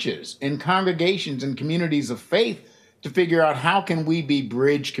churches and congregations and communities of faith to figure out how can we be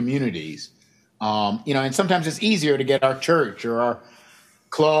bridge communities. And sometimes it's easier to get our church or our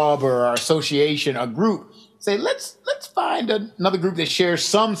club or our association, a group, say, let's find another group that shares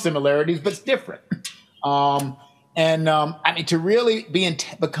some similarities, but it's different. To really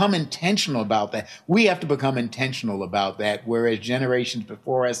become intentional about that, we have to become intentional about that, whereas generations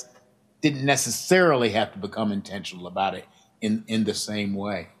before us didn't necessarily have to become intentional about it in the same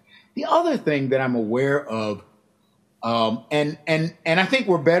way. The other thing that I'm aware of, and I think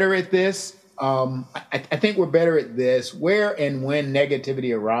we're better at this, I think we're better at this, where and when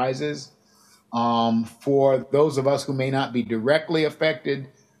negativity arises, for those of us who may not be directly affected,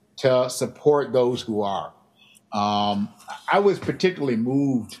 to support those who are. I was particularly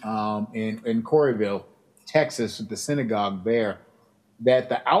moved in Corryville, Texas, at the synagogue there, that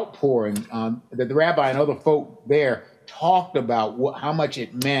the outpouring, that the rabbi and other folk there talked about how much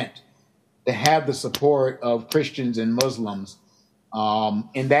it meant to have the support of Christians and Muslims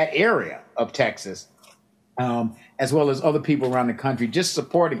in that area of Texas, as well as other people around the country, just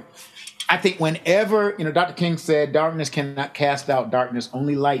supporting. I think whenever, Dr. King said, darkness cannot cast out darkness,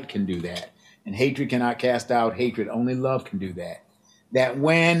 only light can do that. And hatred cannot cast out hatred, only love can do that. That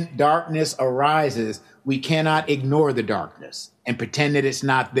when darkness arises, we cannot ignore the darkness and pretend that it's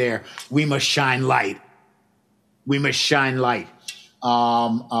not there. We must shine light. We must shine light.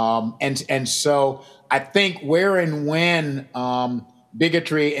 And so I think where and when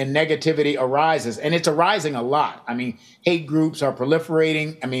bigotry and negativity arises, and it's arising a lot. Hate groups are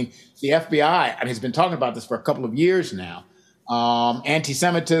proliferating. The FBI has been talking about this for a couple of years now.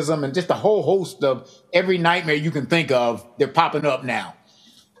 Anti-Semitism and just a whole host of every nightmare you can think of, they're popping up now.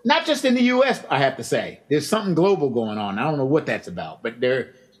 Not just in the U.S., I have to say. There's something global going on. I don't know what that's about, but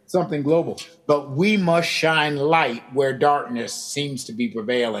there's something global. But we must shine light where darkness seems to be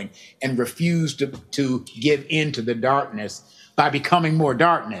prevailing and refuse to give into the darkness by becoming more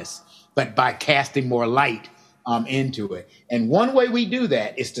darkness, but by casting more light into it. And one way we do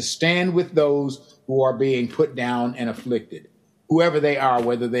that is to stand with those who are being put down and afflicted, whoever they are,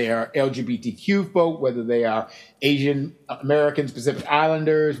 whether they are LGBTQ folk, whether they are Asian Americans, Pacific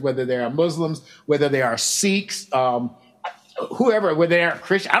Islanders, whether they are Muslims, whether they are Sikhs, whoever, whether they are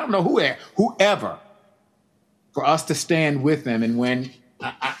Christian, I don't know whoever, for us to stand with them. And when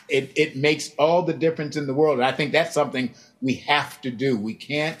it makes all the difference in the world. And I think that's something we have to do. We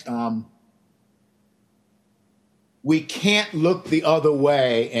can't look the other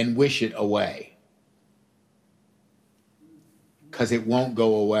way and wish it away, because it won't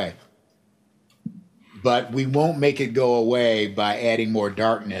go away. But we won't make it go away by adding more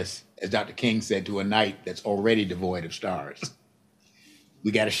darkness, as Dr. King said, to a night that's already devoid of stars.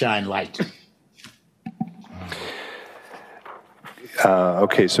 We got to shine light.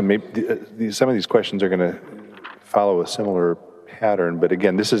 Okay, so maybe some of these questions are going to follow a similar pattern, but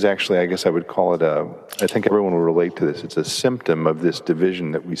again, this is actually, I guess I would call it I think everyone will relate to this. It's a symptom of this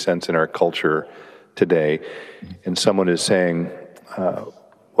division that we sense in our culture today. And someone is saying,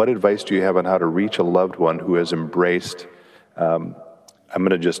 what advice do you have on how to reach a loved one who has embraced, I'm going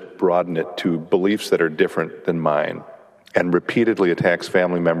to just broaden it to beliefs that are different than mine, and repeatedly attacks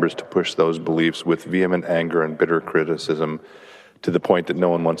family members to push those beliefs with vehement anger and bitter criticism to the point that no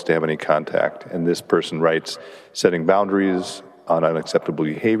one wants to have any contact. And this person writes, setting boundaries on unacceptable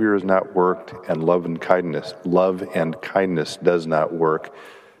behavior has not worked, and love and kindness does not work.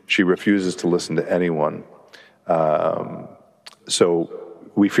 She refuses to listen to anyone. So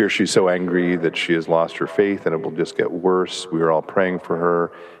we fear she's so angry that she has lost her faith and it will just get worse. We are all praying for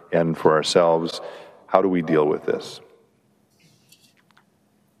her and for ourselves. How do we deal with this?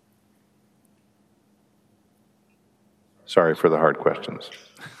 Sorry for the hard questions.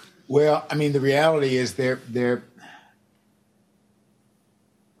 Well, I mean, the reality is they're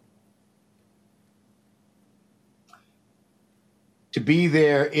to be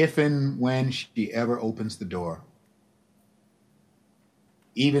there if and when she ever opens the door.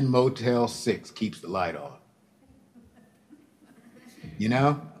 Even Motel 6 keeps the light on. You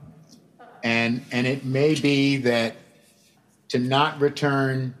know? And it may be that to not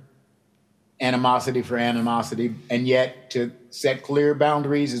return animosity for animosity, and yet to set clear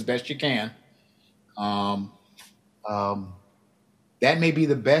boundaries as best you can. That may be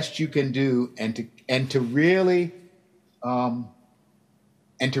the best you can do, and to really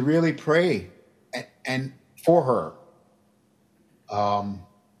pray and for her.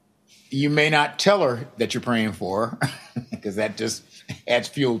 You may not tell her that you're praying for her, because that just adds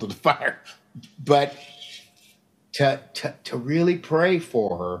fuel to the fire. But to really pray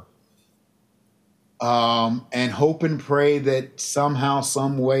for her. And hope and pray that somehow,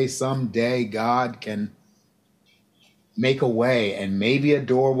 some way, someday, God can make a way, and maybe a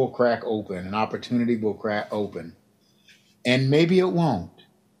door will crack open, an opportunity will crack open, and maybe it won't.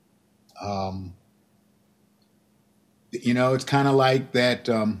 It's kind of like that.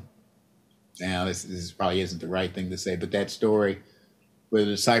 Now, this probably isn't the right thing to say, but that story where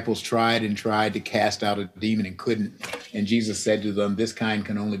the disciples tried to cast out a demon and couldn't, and Jesus said to them, "This kind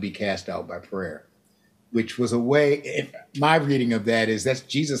can only be cast out by prayer." Which was a way, my reading of that is that's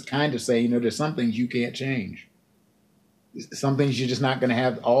Jesus kind of saying, there's some things you can't change. Some things you're just not going to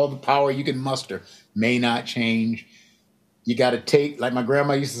have all the power you can muster may not change. You got to take, like my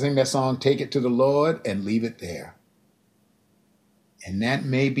grandma used to sing that song, take it to the Lord and leave it there. And that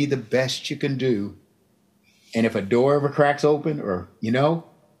may be the best you can do. And if a door ever cracks open or,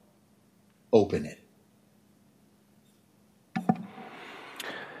 open it.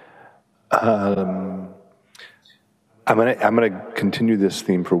 I'm going to continue this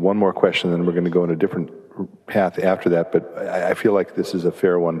theme for one more question, and then we're going to go in a different path after that. But I feel like this is a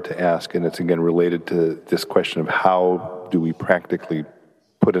fair one to ask, and it's again related to this question of how do we practically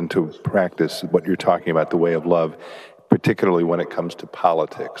put into practice what you're talking about, the way of love, particularly when it comes to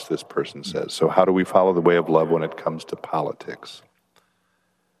politics, this person says. So how do we follow the way of love when it comes to politics?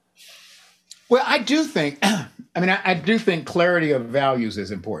 Well, I do think, I do think clarity of values is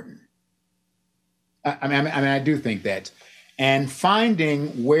important. I do think that, and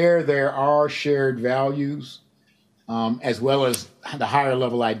finding where there are shared values, as well as the higher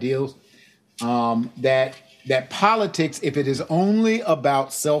level ideals, that politics, if it is only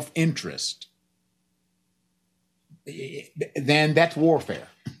about self-interest, then that's warfare.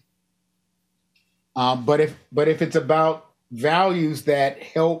 But if it's about values that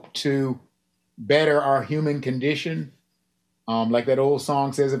help to better our human condition. Like that old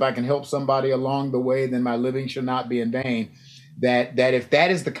song says, if I can help somebody along the way, then my living shall not be in vain. That if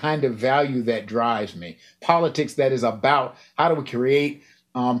that is the kind of value that drives me, politics that is about how do we create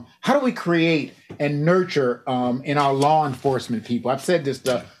How do we create and nurture in our law enforcement people? I've said this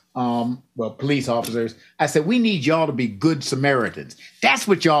to police officers. I said, we need y'all to be good Samaritans. That's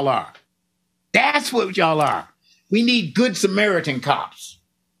what y'all are. That's what y'all are. We need good Samaritan cops.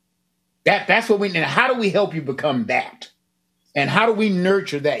 That's what we need. How do we help you become that? And how do we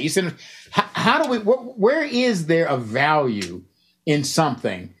nurture that? You said, how do we, where is there a value in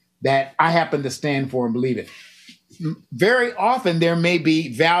something that I happen to stand for and believe in? Very often there may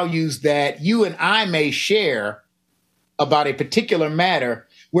be values that you and I may share about a particular matter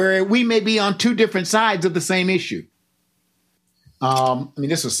where we may be on two different sides of the same issue.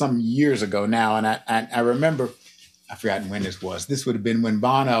 This was some years ago now, and I remember, I've forgotten when this was. This would have been when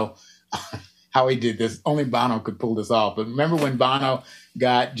Bono, how he did this. Only Bono could pull this off. But remember when Bono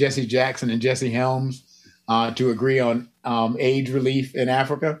got Jesse Jackson and Jesse Helms to agree on AIDS relief in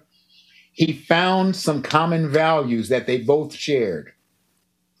Africa? He found some common values that they both shared.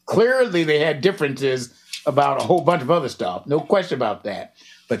 Clearly, they had differences about a whole bunch of other stuff. No question about that.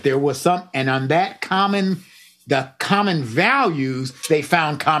 But there was some, and on that the common values, they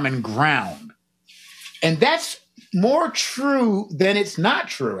found common ground. And that's more true than it's not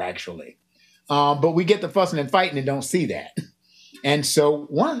true, actually. But we get the fussing and fighting and don't see that. And so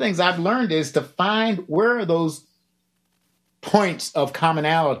one of the things I've learned is to find where are those points of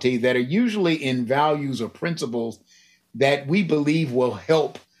commonality that are usually in values or principles that we believe will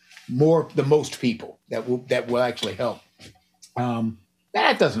help the most people, that will actually help.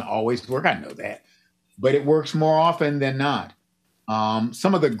 That doesn't always work. I know that, but it works more often than not.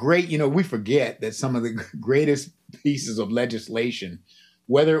 Some of the great, we forget that some of the greatest pieces of legislation,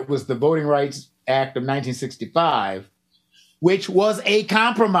 whether it was the Voting Rights Act of 1965, which was a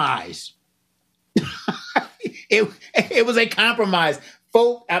compromise. It was a compromise.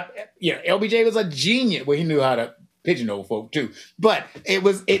 Folk, LBJ was a genius. Well, he knew how to pigeonhole folk too. But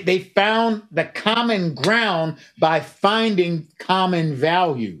they found the common ground by finding common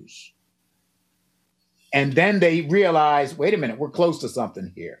values. And then they realized, wait a minute, we're close to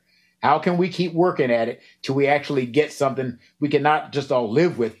something here. How can we keep working at it till we actually get something we can not just all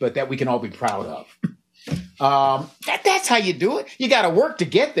live with, but that we can all be proud of? That's how you do it. You got to work to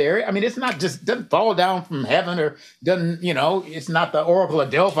get there. It's not just doesn't fall down from heaven or doesn't, it's not the Oracle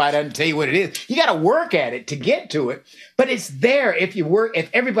of Delphi doesn't tell you what it is. You got to work at it to get to it, but it's there if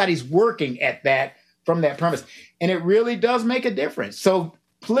everybody's working at that from that premise, and it really does make a difference. So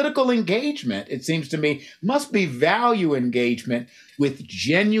political engagement, it seems to me, must be value engagement with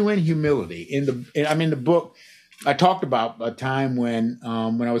genuine humility. In the book, I talked about a time when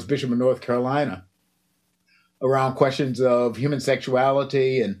I was Bishop of North Carolina, around questions of human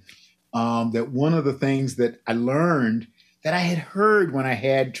sexuality, and that one of the things that I learned that I had heard when I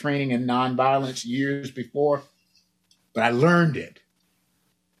had training in nonviolence years before, but I learned it,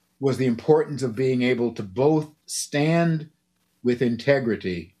 was the importance of being able to both stand with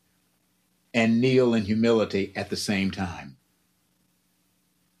integrity and kneel in humility at the same time.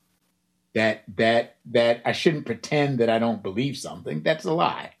 That I shouldn't pretend that I don't believe something. That's a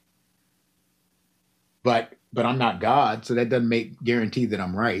lie. But I'm not God, so that doesn't guarantee that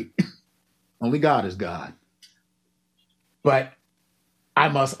I'm right. Only God is God. But I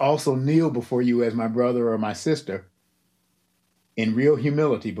must also kneel before you as my brother or my sister in real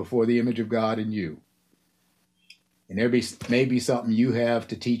humility before the image of God in you. And there may be something you have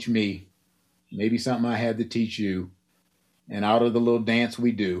to teach me, maybe something I have to teach you. And out of the little dance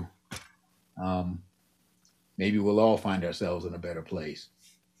we do, maybe we'll all find ourselves in a better place.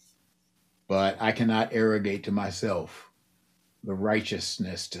 But I cannot arrogate to myself the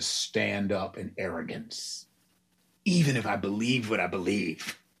righteousness to stand up in arrogance, even if I believe what I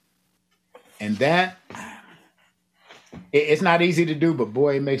believe. And that, it's not easy to do, but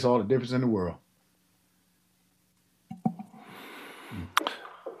boy, it makes all the difference in the world.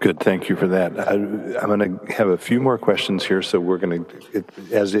 Good, thank you for that. I'm going to have a few more questions here, so we're going to,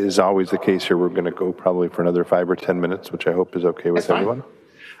 as is always the case here, we're going to go probably for another 5 or 10 minutes, which I hope is okay with everyone.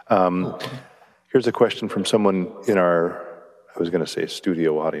 Here's a question from someone in our, I was going to say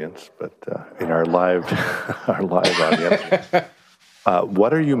studio audience, but in our live audience.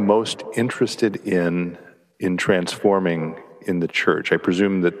 What are you most interested in transforming in the church? I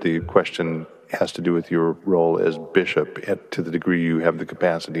presume that the question has to do with your role as bishop, to the degree you have the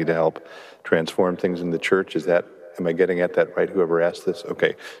capacity to help transform things in the church. Am I getting at that right, whoever asked this?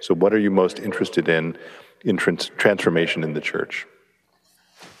 Okay, so what are you most interested in transformation in the church?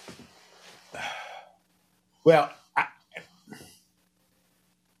 Well,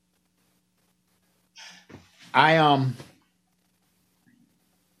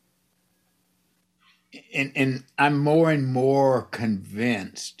 and I'm more and more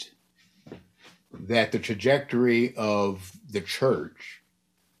convinced that the trajectory of the church,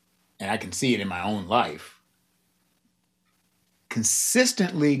 and I can see it in my own life,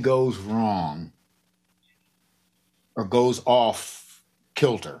 consistently goes wrong or goes off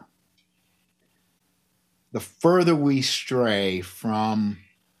kilter the further we stray from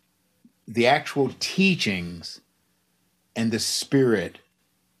the actual teachings and the spirit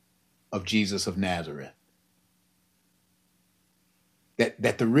of Jesus of Nazareth.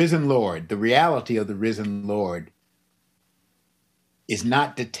 That the risen Lord, the reality of the risen Lord, is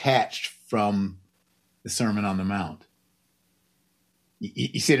not detached from the Sermon on the Mount.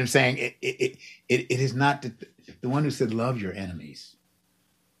 You see what I'm saying? It is not the one who said, love your enemies.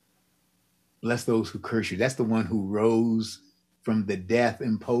 Bless those who curse you. That's the one who rose from the death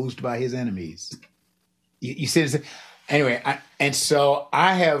imposed by his enemies. You see what I'm saying? Anyway, so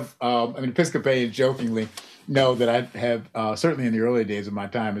I have, Episcopalians jokingly know that I have, certainly in the early days of my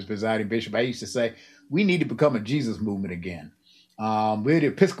time as presiding bishop, I used to say, we need to become a Jesus movement again. We're the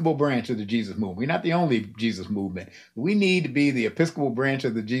Episcopal branch of the Jesus movement. We're not the only Jesus movement. We need to be the Episcopal branch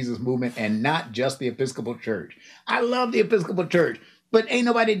of the Jesus movement and not just the Episcopal Church. I love the Episcopal Church, but ain't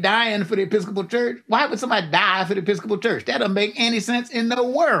nobody dying for the Episcopal Church. Why would somebody die for the Episcopal Church? That doesn't make any sense in the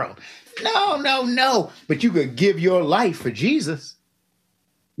world. No. But you could give your life for Jesus.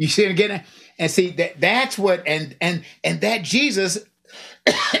 You see it again? And see, that's what, and that Jesus,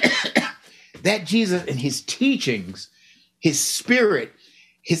 that Jesus and his teachings, his spirit,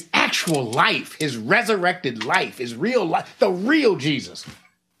 his actual life, his resurrected life, his real life, the real Jesus,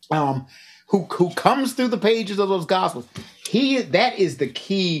 who comes through the pages of those Gospels. That is the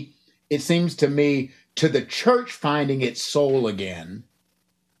key, it seems to me, to the church finding its soul again.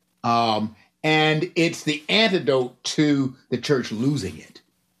 And it's the antidote to the church losing it.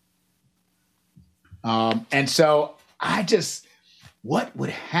 And so what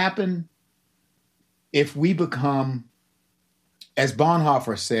would happen if we become, as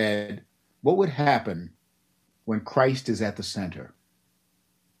Bonhoeffer said, what would happen when Christ is at the center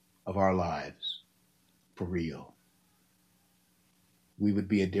of our lives for real? We would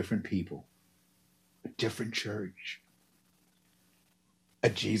be a different people, a different church, a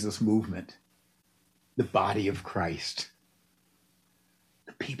Jesus movement, the body of Christ,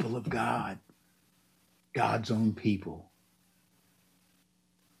 the people of God, God's own people.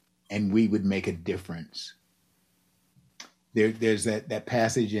 And we would make a difference. There's that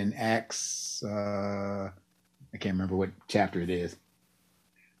passage in Acts, I can't remember what chapter it is,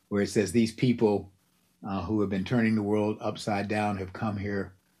 where it says these people who have been turning the world upside down have come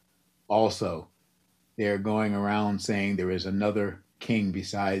here also. They're going around saying there is another king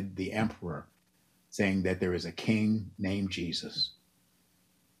beside the emperor, saying that there is a king named Jesus.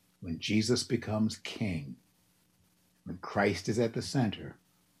 When Jesus becomes king, when Christ is at the center,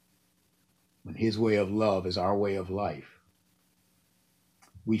 when his way of love is our way of life,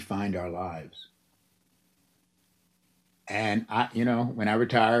 we find our lives. And when I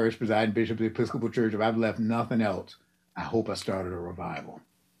retire as presiding bishop of the Episcopal Church, if I've left nothing else, I hope I started a revival.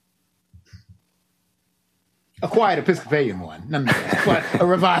 A quiet Episcopalian one, nonetheless, but a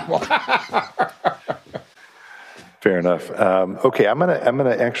revival. Fair enough. Okay, I'm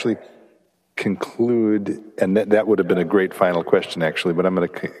gonna actually conclude, and that would have been a great final question, actually. But I'm going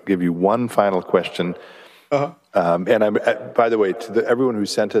to give you one final question. Uh-huh. And by the way, to everyone who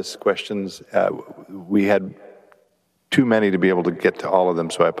sent us questions, we had too many to be able to get to all of them,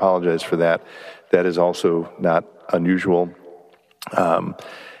 so I apologize for that. That is also not unusual.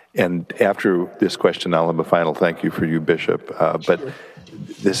 And after this question, I'll have a final thank you for you, Bishop. But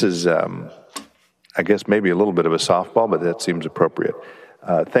this is, I guess, maybe a little bit of a softball, but that seems appropriate.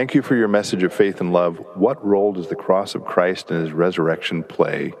 Thank you for your message of faith and love. What role does the cross of Christ and his resurrection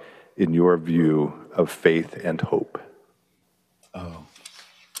play in your view of faith and hope? Oh.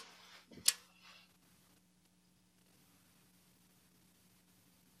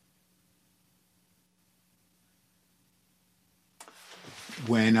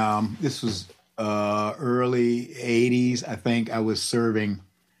 When this was early 80s, I think I was serving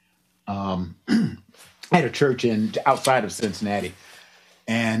at a church outside of Cincinnati.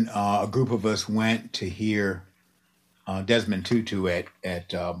 And a group of us went to hear Desmond Tutu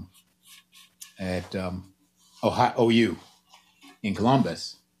at Ohio, OU in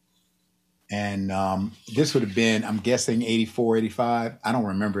Columbus. And this would have been, I'm guessing, 84, 85. I don't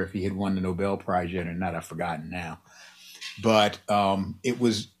remember if he had won the Nobel Prize yet or not. I've forgotten now. But it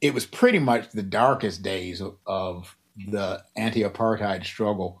was pretty much the darkest days of the anti-apartheid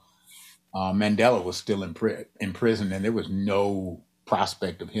struggle. Mandela was still in prison, and there was no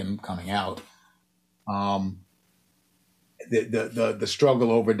prospect of him coming out. The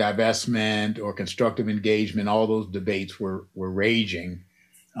struggle over divestment or constructive engagement, all those debates were raging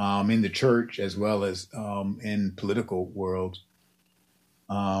in the church as well as in political worlds.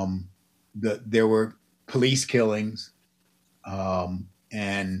 There were police killings,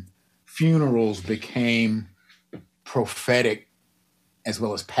 and funerals became prophetic as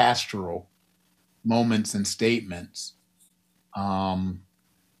well as pastoral moments and statements. And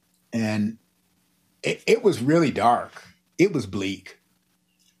it was really dark. It was bleak.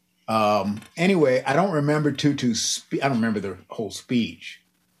 Anyway, I don't remember I don't remember the whole speech.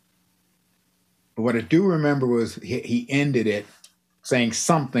 But what I do remember was he ended it saying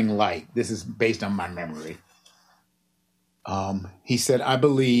something like, this is based on my memory. He said, "I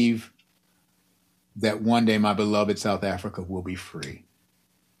believe that one day my beloved South Africa will be free.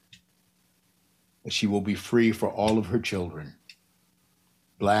 That she will be free for all of her children,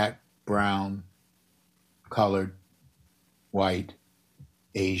 black, brown, colored, white,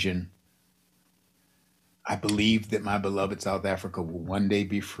 Asian. I believe that my beloved South Africa will one day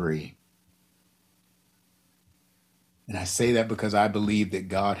be free. And I say that because I believe that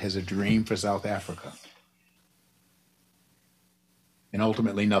God has a dream for South Africa. And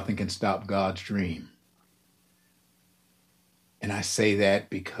ultimately, nothing can stop God's dream. And I say that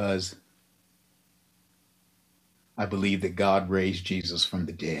because I believe that God raised Jesus from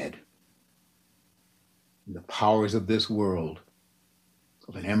the dead. And the powers of this world,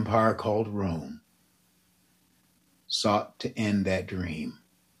 of an empire called Rome, sought to end that dream.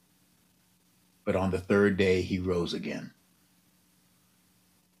 But on the third day, he rose again.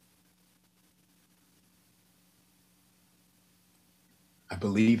 I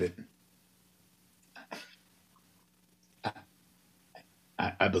believe it.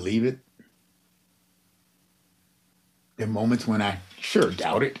 I believe it. There are moments when I sure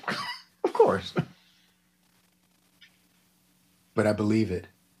doubt it, of course. But I believe it.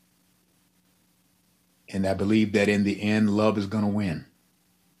 And I believe that in the end, love is going to win.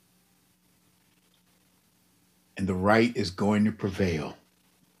 And the right is going to prevail.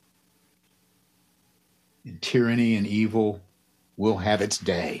 And tyranny and evil will have its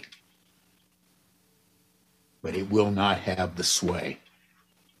day. But it will not have the sway.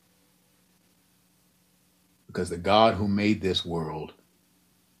 Because the God who made this world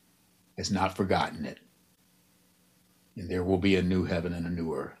has not forgotten it. And there will be a new heaven and a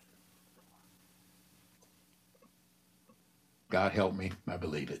new earth. God help me, I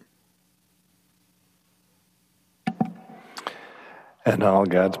believe it. And all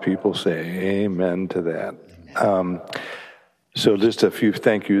God's people say amen to that. So just a few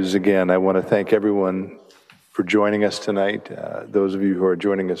thank yous again. I want to thank everyone for joining us tonight. Those of you who are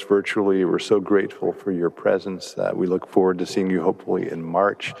joining us virtually, we're so grateful for your presence. We look forward to seeing you hopefully in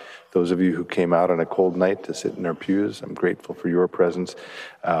March. Those of you who came out on a cold night to sit in our pews, I'm grateful for your presence.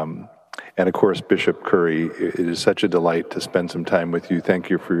 And of course, Bishop Curry, it is such a delight to spend some time with you. Thank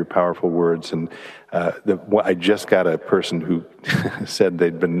you for your powerful words. And I just got a person who said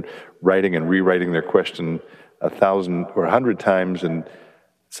they'd been writing and rewriting their question 1,000 or 100 times and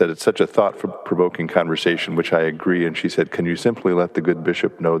said it's such a thought-provoking conversation, which I agree. And she said, "Can you simply let the good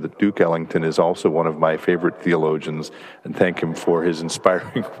bishop know that Duke Ellington is also one of my favorite theologians, and thank him for his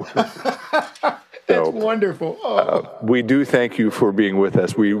inspiring words." That's wonderful. We do thank you for being with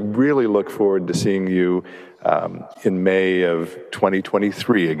us. We really look forward to seeing you in May of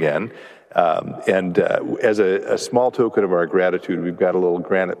 2023 again. And as a small token of our gratitude, we've got a little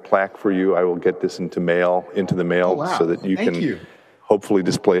granite plaque for you. I will get this into the mail so that you can hopefully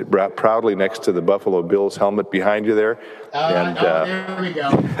display it proudly next to the Buffalo Bills helmet behind you there. There we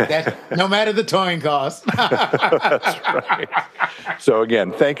go. No matter the towing cost. That's right. So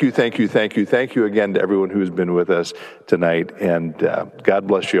again, thank you again to everyone who's been with us tonight. And God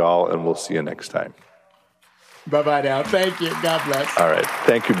bless you all, and we'll see you next time. Bye-bye now. Thank you. God bless. All right.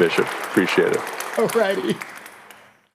 Thank you, Bishop. Appreciate it. All righty.